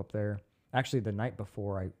 So I go up there. Actually, the night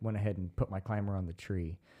before, I went ahead and put my climber on the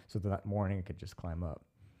tree so that morning I could just climb up.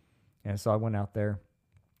 And so I went out there,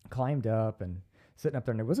 climbed up, and sitting up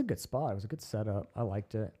there, and it was a good spot. It was a good setup. I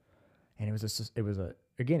liked it. And it was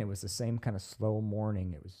the same kind of slow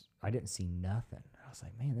morning. I didn't see nothing. I was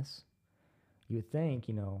like, man, you would think,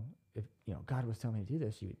 if God was telling me to do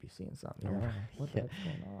this, you would be seeing something. What the heck's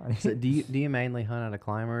going on? So do you mainly hunt out of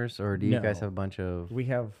climbers, or do you guys have a bunch of? We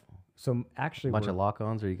have a bunch of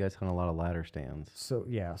lock-ons, or you guys hunt a lot of ladder stands? So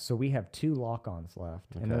yeah, we have 2 lock-ons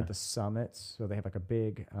left, and they're the Summits. So they have like a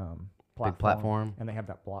big platform, and they have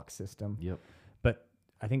that block system. Yep. But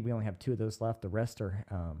I think we only have 2 of those left. The rest are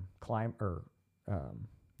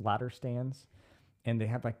ladder stands. And they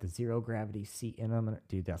have like the zero gravity seat in them, and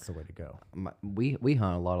dude, that's the way to go. We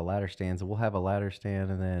hunt a lot of ladder stands. We'll have a ladder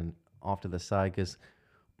stand, and then off to the side, because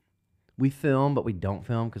we film, but we don't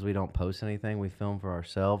film because we don't post anything. We film for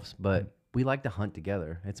ourselves, but we like to hunt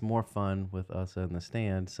together. It's more fun with us in the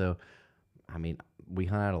stand. So, I mean, we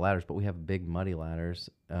hunt out of ladders, but we have big muddy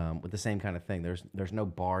ladders with the same kind of thing. There's no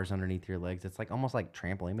bars underneath your legs. It's like almost like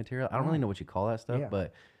trampoline material. I don't really know what you call that stuff,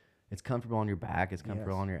 but it's comfortable on your back. It's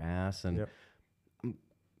comfortable on your ass, and. Yep.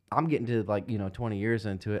 I'm getting to like 20 years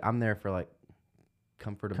into it. I'm there for like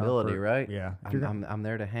comfortability, Comfort, right? yeah. I'm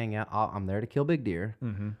there to hang out. I'm there to kill big deer,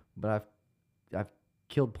 Mm-hmm. but I've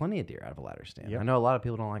killed plenty of deer out of a ladder stand. Yep. I know a lot of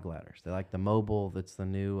people don't like ladders. They like the mobile. That's the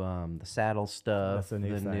new the saddle stuff. That's the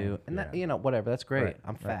new thing. and that Yeah. whatever. That's great. Right,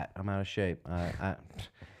 I'm right. fat. I'm out of shape. I'm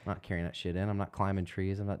not carrying that shit in. I'm not climbing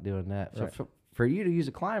trees. I'm not doing that. So Right. for you to use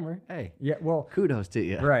a climber, hey, Yeah, well, kudos to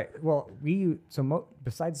you. right. Well,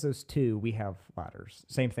 besides those two, we have ladders.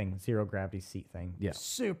 Same thing, zero gravity seat thing. Yeah.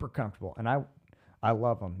 Super comfortable, and I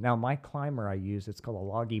love them. Now my climber I use, it's called a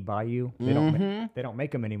Loggy Bayou. They don't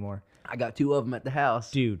make them anymore, I got 2 of them at the house.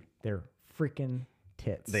 dude. They're freaking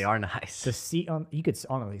tits. They are nice. The seat you could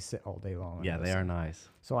honestly sit all day long. on Yeah, those. they are nice.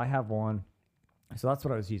 So I have one. So that's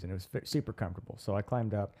what I was using. It was super comfortable. So I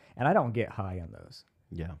climbed up, and I don't get high on those.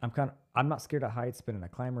 Yeah. I'm not scared of heights, but in a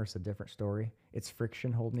climber, it's a different story. It's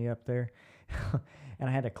friction holding you up there. And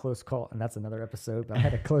I had a close call, and that's another episode, but I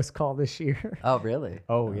had a close call this year. Oh, really?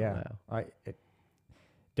 Oh, yeah. Wow.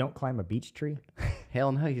 Don't climb a beech tree.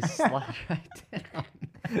 Hell no, you slide right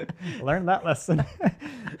down. Learned that lesson.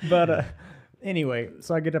 But anyway,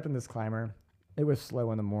 so I get up in this climber. It was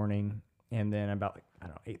slow in the morning, and then about,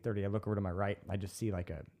 8:30, I look over to my right. I just see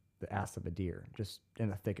like the ass of a deer just in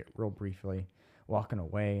the thicket real briefly, walking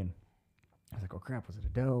away. And I was like, oh, crap, was it a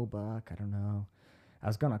doe, buck? I don't know. I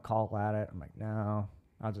was going to call at it. I'm like, no,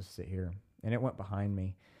 I'll just sit here. And it went behind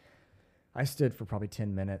me. I stood for probably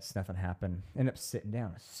 10 minutes. Nothing happened. Ended up sitting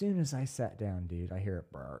down. As soon as I sat down, dude, I hear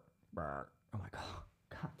it bark, bark. I'm like, oh,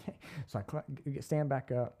 God dang. So I stand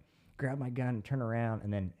back up, grab my gun, and turn around,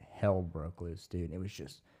 and then hell broke loose, dude. It was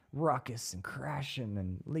just ruckus and crashing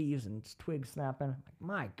and leaves and twigs snapping. I'm like,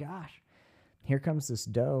 my gosh. Here comes this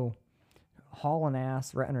doe hauling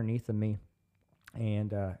ass right underneath of me,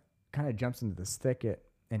 and kind of jumps into this thicket,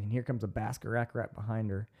 and here comes a basket rack right behind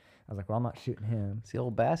her. I was like, well, I'm not shooting him. It's the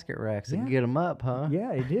old basket racks that Yeah. can get them up, huh?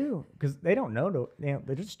 Yeah, they do, because they don't know.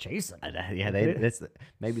 They're just chasing. Yeah, that's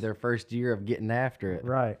maybe their first year of getting after it.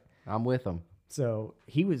 Right. I'm with them. So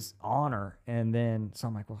he was on her, and then so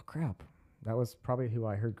I'm like, well, crap. That was probably who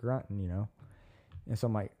I heard grunting, And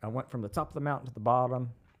so I went from the top of the mountain to the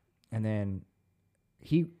bottom, and then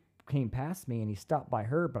he came past me, and he stopped by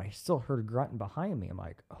her, but I still heard grunting behind me. I'm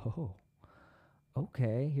like, oh,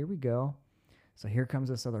 okay, here we go. So here comes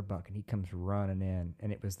this other buck, and he comes running in,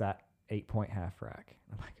 and it was that 8-point half rack.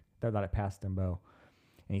 I'm like, I thought I passed him, Bo.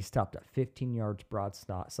 And he stopped at 15 yards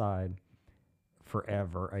broadside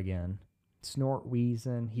forever again. Snort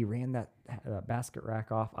wheezing. He ran that basket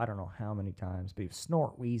rack off I don't know how many times, but he was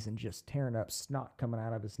snort wheezing, just tearing up, snot coming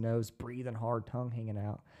out of his nose, breathing hard, tongue hanging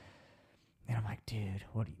out. And I'm like, dude,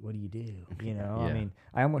 what do you do? Yeah. I mean,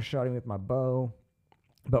 I almost shot him with my bow,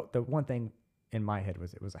 but the one thing in my head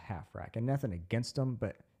was it was a half rack, and nothing against him,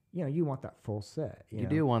 but you want that full set. You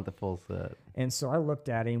do want the full set. And so I looked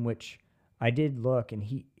at him, which I did look, and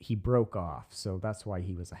he broke off, so that's why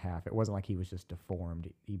he was a half. It wasn't like he was just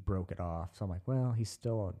deformed. He broke it off. So I'm like, well, he's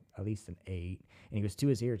still at least an 8. And he was to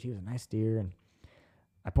his ears. He was a nice deer. And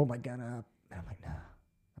I pulled my gun up, and I'm like, nah.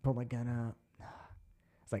 I pulled my gun up. Nah.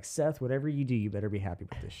 It's like, Seth, whatever you do, you better be happy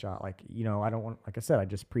with this shot. Like, I don't want, like I said, I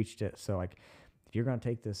just preached it. So, like, if you're going to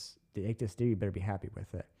take this deer, you better be happy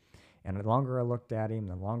with it. And the longer I looked at him,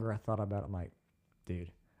 the longer I thought about it, I'm like, dude,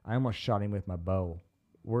 I almost shot him with my bow.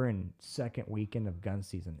 We're in second weekend of gun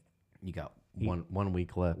season. You got one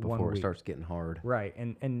week left before it starts getting hard. Right.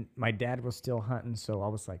 And my dad was still hunting, so I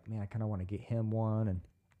was like, man, I kind of want to get him one. And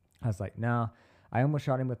I was like, nah, I almost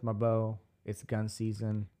shot him with my bow. It's gun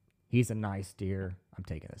season. He's a nice deer. I'm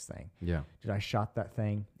taking this thing. Yeah. Dude, I shot that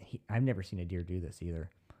thing. I've never seen a deer do this either.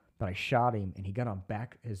 But I shot him, and he got on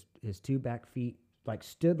back, his 2 back feet, like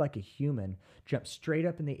stood like a human, jumped straight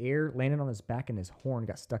up in the air, landed on his back, and his horn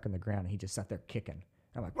got stuck in the ground, and he just sat there kicking.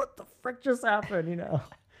 I'm like, what the frick just happened,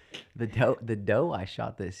 The doe I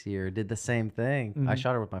shot this year did the same thing. Mm-hmm. I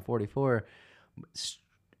shot her with my 44.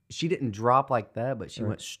 She didn't drop like that, but she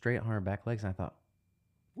went straight on her back legs, and I thought,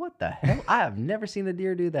 what the hell? I have never seen a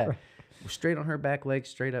deer do that. Right. Straight on her back legs,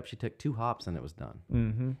 straight up. She took 2 hops, and it was done.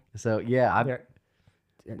 Mm-hmm. So, yeah,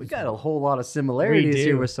 we got a whole lot of similarities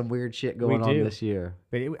here with some weird shit going on this year.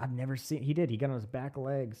 But I've never seen, he got on his back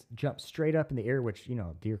legs, jumped straight up in the air, which,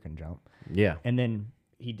 deer can jump. Yeah. And then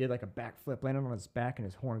he did like a backflip, landed on his back, and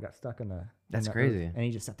his horn got stuck in the. That's crazy. Earth, and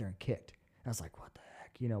he just sat there and kicked. I was like, what the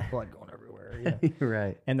heck? Blood going everywhere. Yeah.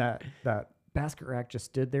 Right. And that basket rack just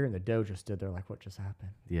stood there, and the doe just stood there like, what just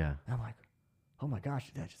happened? Yeah. And I'm like, oh my gosh,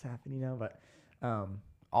 did that just happen? But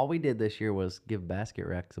all we did this year was give basket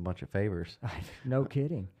racks a bunch of favors. No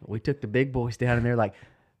kidding. We took the big boys down, and they're like,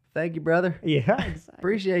 thank you, brother. Yeah, exactly.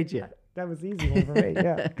 Appreciate you. That was easy one for me.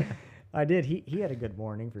 Yeah. I did. He had a good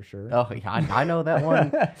morning for sure. Oh, yeah, I know that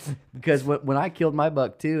one because when I killed my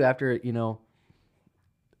buck too, after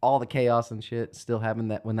all the chaos and shit still happened,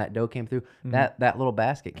 that when that doe came through, that little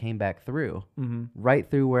basket came back through, right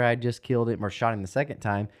through where I just killed it or shot him the second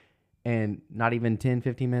time, and not even 10,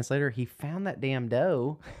 15 minutes later, he found that damn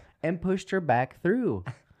doe and pushed her back through.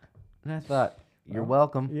 And I thought, you're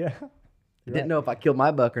welcome. Yeah. Didn't know if I killed my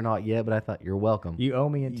buck or not yet, but I thought, you're welcome. You owe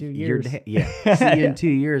me in 2 years. Yeah. See you in 2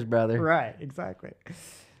 years, brother. Right, exactly.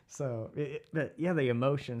 So, but yeah, the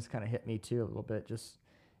emotions kind of hit me too a little bit. Just,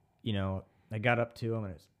 I got up to him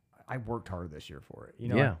and I worked hard this year for it.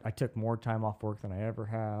 Yeah. I took more time off work than I ever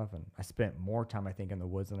have, and I spent more time, I think, in the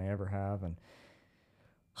woods than I ever have, and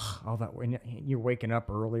all that. When you're waking up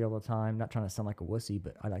early all the time, not trying to sound like a wussy,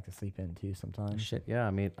 but I like to sleep in too sometimes. Shit, yeah.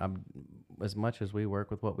 I mean, I'm as much as we work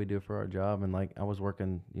with what we do for our job, and like I was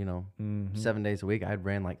working, 7 days a week. I'd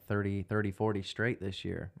ran like 30, 40 straight this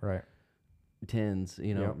year. Right. Tens,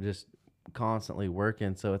 just constantly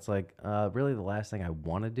working. So it's like really the last thing I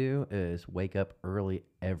want to do is wake up early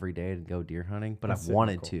every day to go deer hunting, but I've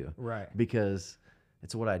wanted to. Right. Because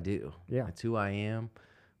it's what I do. Yeah. It's who I am.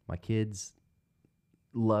 My kids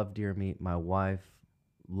love deer meat. My wife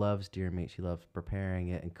loves deer meat. She loves preparing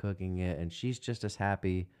it and cooking it, and she's just as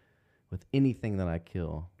happy with anything that I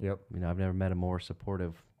kill. Yep. I've never met a more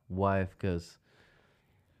supportive wife, because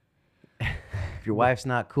if your wife's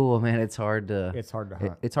not cool, man, it's hard to hunt.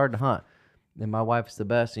 It's hard to hunt. And my wife's the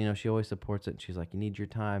best. She always supports it. She's like, you need your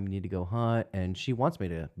time. You need to go hunt. And she wants me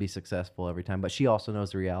to be successful every time. But she also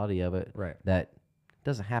knows the reality of it. Right. That it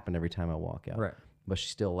doesn't happen every time I walk out. Right. But she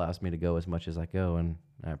still allows me to go as much as I go. And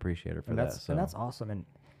I appreciate her for that. And that's awesome.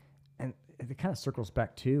 And it kind of circles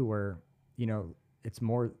back too where, it's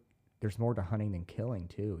more, there's more to hunting than killing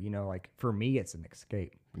too. Like for me, it's an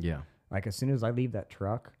escape. Yeah. Like as soon as I leave that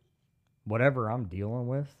truck, whatever I'm dealing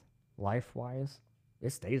with life-wise,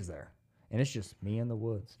 it stays there. And it's just me in the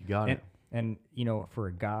woods. You got it. And, for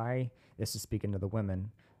a guy, this is speaking to the women,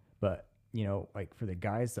 but, like for the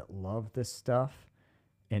guys that love this stuff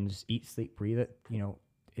and just eat, sleep, breathe it,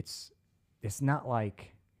 it's not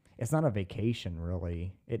like, it's not a vacation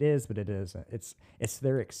really. It is, but it isn't. It's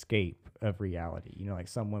their escape of reality. Like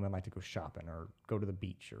some women like to go shopping or go to the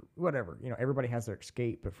beach or whatever. Everybody has their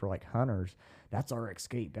escape, but for like hunters, that's our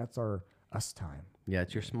escape. That's our us time. Yeah,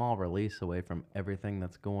 it's your small release away from everything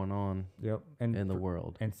that's going on in the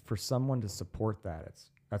world. And for someone to support that,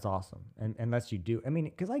 that's awesome. And unless you do,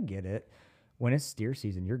 because I get it. When it's deer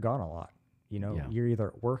season, you're gone a lot. You're either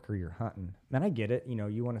at work or you're hunting. And I get it.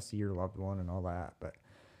 You want to see your loved one and all that, but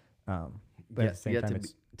at the same time,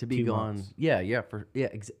 it's to be gone.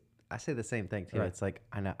 months. I say the same thing too. Right. It's like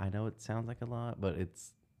I know it sounds like a lot, but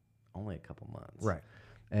it's only a couple months. Right.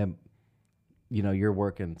 And you're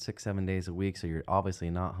working 6-7 days a week, so you're obviously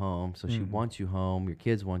not home. So she wants you home. Your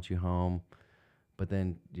kids want you home. But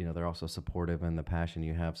then, they're also supportive in the passion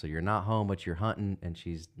you have. So you're not home, but you're hunting, and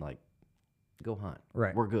she's like, go hunt.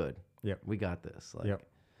 Right. We're good. Yep. We got this. Yep.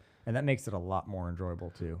 And that makes it a lot more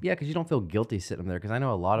enjoyable too. Yeah, because you don't feel guilty sitting there. Because I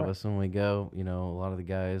know a lot of us, when we go, a lot of the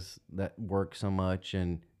guys that work so much,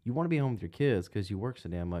 and you want to be home with your kids because you work so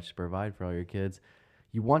damn much to provide for all your kids.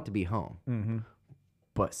 You want to be home. Mm-hmm.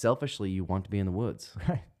 But selfishly, you want to be in the woods.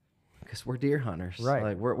 Right. Because we're deer hunters. Right.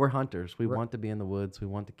 Like we're hunters. We want to be in the woods. We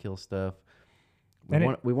want to kill stuff. We And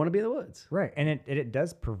want to be in the woods. Right. And it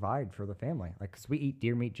does provide for the family. Like, because we eat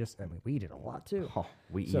deer meat we eat it a lot too. Oh,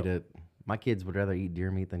 we eat it. My kids would rather eat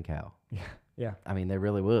deer meat than cow. Yeah. Yeah. They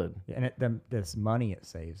really would. Yeah, and this money it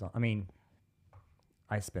saves.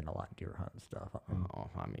 I spend a lot in deer hunting stuff.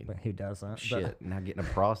 But who doesn't? Shit. Now getting a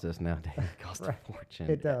process nowadays costs a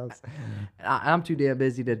fortune. It does. I'm too damn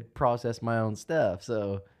busy to process my own stuff.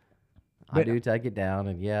 So I do take it down,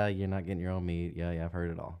 and you're not getting your own meat. Yeah, I've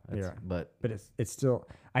heard it all. But it's still,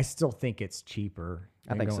 I still think it's cheaper.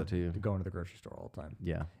 I think so too. To go into the grocery store all the time.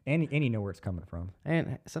 Yeah. And you know where it's coming from.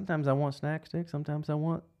 And sometimes I want snack sticks. Sometimes I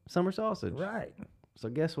want summer sausage. Right. So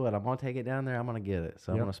guess what? I'm going to take it down there. I'm going to get it.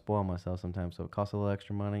 So I'm going to spoil myself sometimes. So it costs a little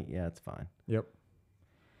extra money. Yeah, it's fine. Yep.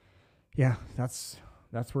 Yeah, that's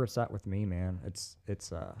where it's at with me, man. It's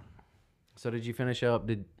So did you finish up?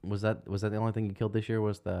 Was that the only thing you killed this year?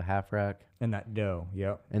 Was the half rack and that doe?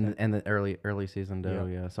 Yep. And the early season doe?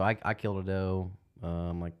 Yep. Yeah. So I killed a doe,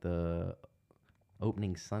 like the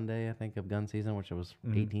opening Sunday, I think, of gun season, which was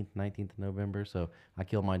 18th, 19th of November. So I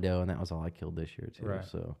killed my doe, and that was all I killed this year too. Right.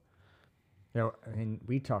 So.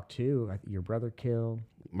 We talked too. Your brother killed.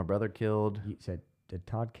 My brother killed. You said, did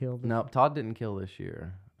Todd kill? No, Todd didn't kill this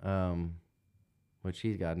year. Which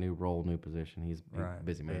he's got a new role, new position. He's a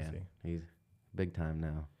busy man. He's big time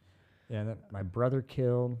now. Yeah, and then my brother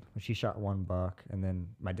killed. She shot one buck, and then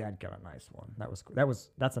my dad got a nice one.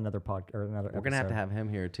 That's another podcast or another. We're gonna have to episode. have him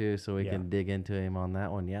here too, so we Yeah. can dig into him on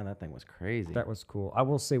that one. Yeah, that thing was crazy. That was cool. I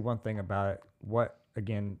will say one thing about it.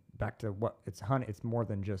 Back to what it's hunting. It's more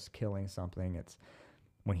than just killing something. It's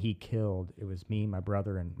when he killed. It was me, my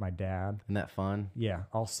brother, and my dad. Isn't that fun? Yeah,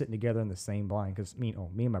 all sitting together in the same blind because me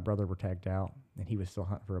and my brother were tagged out, and he was still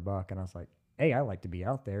hunting for a buck, and I was like, hey, I like to be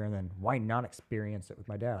out there, and then why not experience it with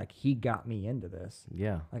my dad? Like, he got me into this.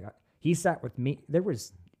 Yeah. Like, he sat with me. There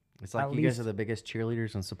was It's like at you guys least- are the biggest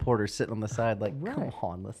cheerleaders and supporters sitting on the side, like, come Right.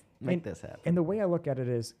 on, let's make this happen. And the way I look at it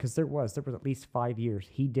is, because there was at least 5 years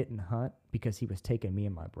he didn't hunt because he was taking me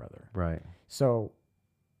and my brother. Right. So,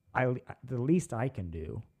 the least I can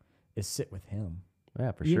do is sit with him.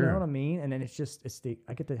 Yeah, for You sure. know what I mean? And then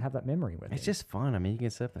I get to have that memory with It's him. just fun. I mean, you can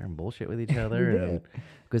sit there and bullshit with each other. You and did.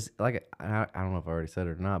 because, like, I don't know if I already said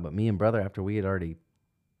it or not, but me and brother, after we had already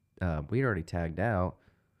tagged out,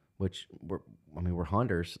 which we're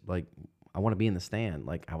hunters. Like, I want to be in the stand.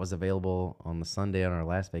 Like, I was available on the Sunday on our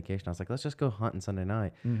last vacation. I was like, let's just go hunting Sunday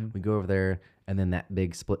night. Mhm. We go over there, and then that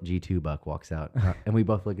big split G2 buck walks out, and we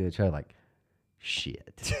both look at each other like,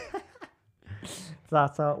 shit.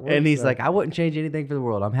 That's how it works. And he's though. like, I wouldn't change anything for the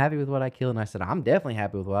world. I'm happy with what I killed. And I said, I'm definitely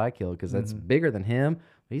happy with what I killed because that's bigger than him.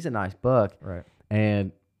 He's a nice buck. right.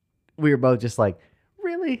 And we were both just like,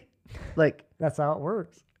 really? Like, That's how it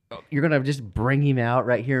works. you're going to just bring him out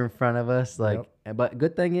right here in front of us? Like, Yep. but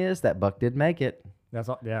good thing is that buck did make it. That's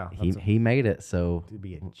all. Yeah. He made it. So To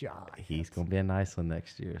be a giant. he's going to be a nice one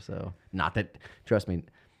next year. So not that, trust me,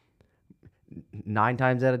 9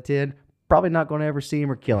 times out of 10, probably not going to ever see him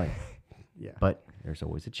or kill him. Yeah. But there's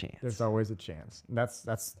always a chance. There's always a chance. And that's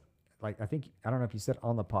like, I don't know if you said it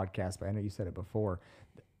on the podcast, but I know you said it before.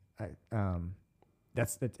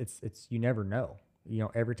 It's you never know. You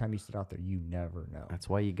know, every time you sit out there, you never know. That's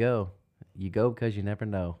why you go. You go because you never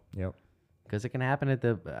know. Yep. Because it can happen at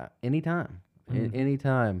any time. Any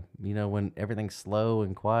time. You know, when everything's slow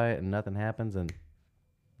and quiet and nothing happens, and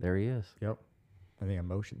there he is. Yep. I think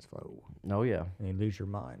emotions flow Oh, yeah. and you lose your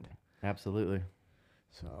mind. Absolutely.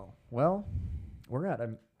 So, well, we're at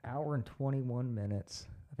an hour and 21 minutes.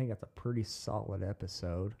 I think that's a pretty solid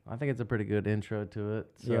episode. I think it's a pretty good intro to it.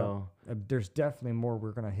 So, There's definitely more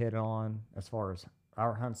we're going to hit on as far as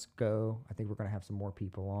our hunts go. I think we're going to have some more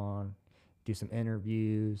people on, do some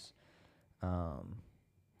interviews,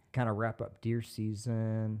 kind of wrap up deer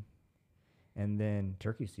season, and then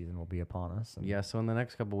turkey season will be upon us. And yeah. So, in the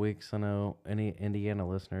next couple of weeks, I know any Indiana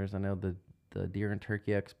listeners, I know the Deer and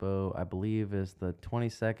Turkey Expo, I believe, is the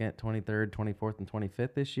 22nd, 23rd, 24th, and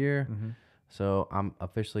 25th this year. Mhm. So I'm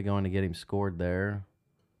officially going to get him scored there.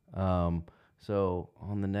 So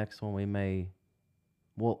on the next one,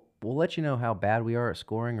 we'll let you know how bad we are at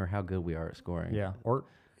scoring or how good we are at scoring. Yeah, or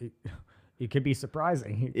it could be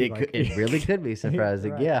surprising. It really could be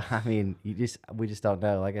surprising. Right. Yeah, I mean, we just don't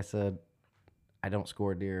know. Like I said, I don't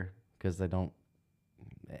score deer because it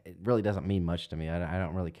really doesn't mean much to me. I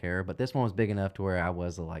don't really care. But this one was big enough to where I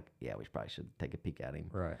was like, yeah, we probably should take a peek at him.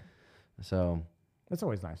 Right. So That's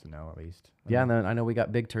always nice to know, at least. yeah, and then I know we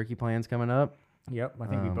got big turkey plans coming up. Yep. I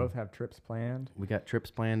think we both have trips planned. We got trips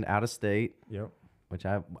planned out of state, Yep. which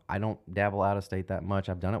I don't dabble out of state that much.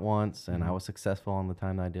 I've done it once, and I was successful on the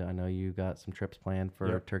time that I did. I know you got some trips planned for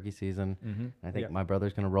Yep. turkey season. Mm-hmm. I think my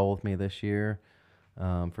brother's going to roll with me this year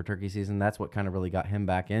for turkey season. That's what kind of really got him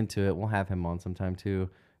back into it. We'll have him on sometime too.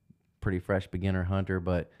 Pretty fresh beginner hunter,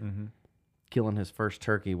 but killing his first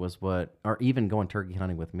turkey was what, or even going turkey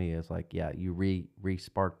hunting with me is like, yeah, you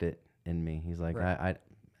re-sparked it in me. He's like, Right.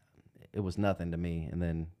 it was nothing to me, and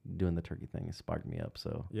then doing the turkey thing sparked me up.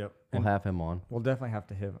 So Yep. we'll have him on. We'll definitely have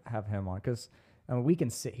to have him on because we can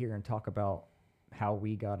sit here and talk about how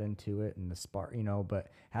we got into it and the spark, but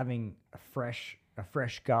having a fresh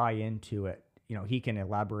guy into it, he can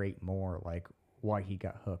elaborate more like why he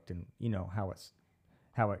got hooked and how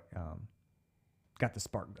it got the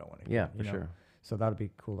spark going again, Yeah, for sure. So that'd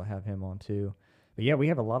be cool to have him on too. But yeah, we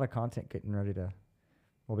have a lot of content getting ready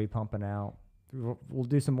we'll be pumping out. We'll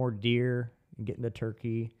do some more deer and get into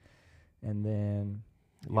turkey, and then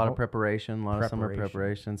A lot of preparation, a lot of summer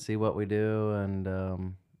preparation. See what we do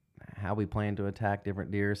and how we plan to attack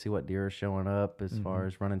different deer. See what deer are showing up as far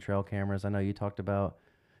as running trail cameras. I know you talked about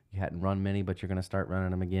you hadn't run many, but you're going to start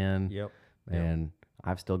running them again. Yep. And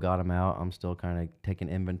I've still got them out. I'm still kind of taking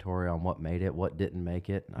inventory on what made it, what didn't make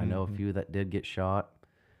it. I know a few that did get shot,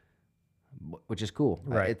 which is cool.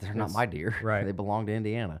 Right. They're not my deer. Right. They belong to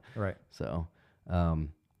Indiana. Right. So,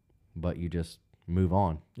 but you just move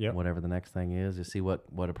on. Yep. Whatever the next thing is, you see what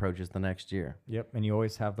approaches the next year. Yep. And you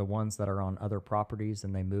always have the ones that are on other properties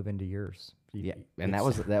and they move into yours. Yeah, and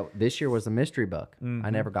this year was a mystery buck. I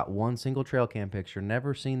never got one single trail cam picture.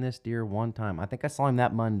 Never seen this deer one time. I think I saw him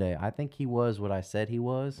that Monday. I think he was what I said he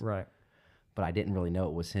was. Right. But I didn't really know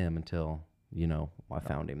it was him until I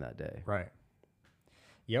found him that day. Right.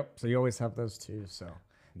 Yep. So you always have those two. So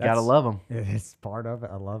Gotta love them. It's part of it.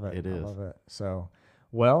 I love it. It is. I love it. So,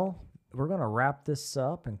 well, we're going to wrap this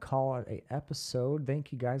up and call it a episode.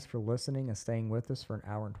 Thank you guys for listening and staying with us for an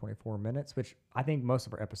hour and 24 minutes, which I think most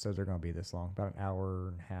of our episodes are going to be this long, about an hour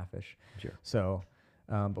and a half-ish. Sure. So,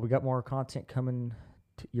 but we got more content coming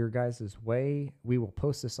to your guys' way. We will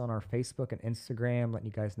post this on our Facebook and Instagram, letting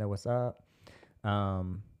you guys know what's up.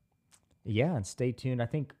 Yeah, and stay tuned. I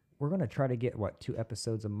think we're going to try to get, 2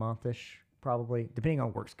 episodes a month-ish, probably, depending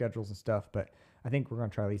on work schedules and stuff, but I think we're going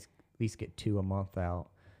to try to at least get 2 a month out.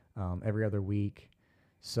 Every other week.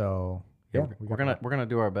 So yeah, we're gonna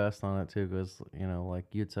do our best on it too, because like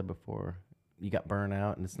you had said before, you got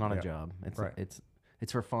burnout, and it's not a job.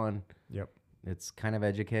 It's for fun. Yep. It's kind of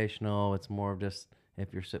educational. It's more of just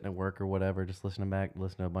if you're sitting at work or whatever, just listen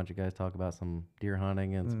to a bunch of guys talk about some deer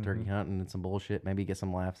hunting and some turkey hunting and some bullshit. Maybe get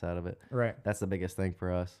some laughs out of it. Right. That's the biggest thing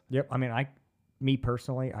for us. Yep. I mean, me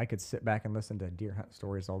personally, I could sit back and listen to deer hunt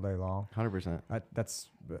stories all day long. 100%. That's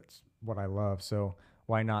what I love. So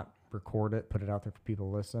why not record it, put it out there for people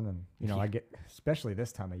to listen? And, I get, especially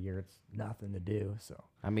this time of year, it's nothing to do. So,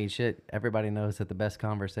 I mean, shit, everybody knows that the best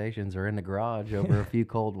conversations are in the garage over a few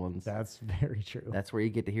cold ones. That's very true. That's where you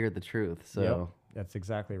get to hear the truth. So yep, that's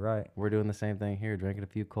exactly right. We're doing the same thing here, drinking a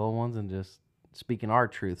few cold ones and just speaking our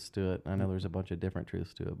truths to it. I know there's a bunch of different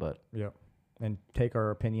truths to it, but. Yep. And take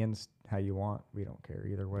our opinions how you want. We don't care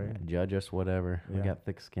either way. Judge us, whatever. Yeah. We got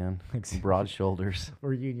thick skin, broad shoulders.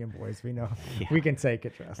 We're union boys. We know. Yeah. We can take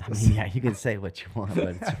it, trust us. Yeah, you can say what you want,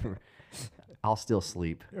 but I'll still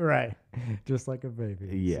sleep. Right. Just like a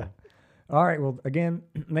baby. Yeah. So. All right. Well, again,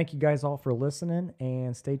 thank you guys all for listening,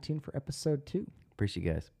 and stay tuned for episode 2. Appreciate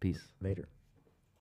you guys. Peace. Later.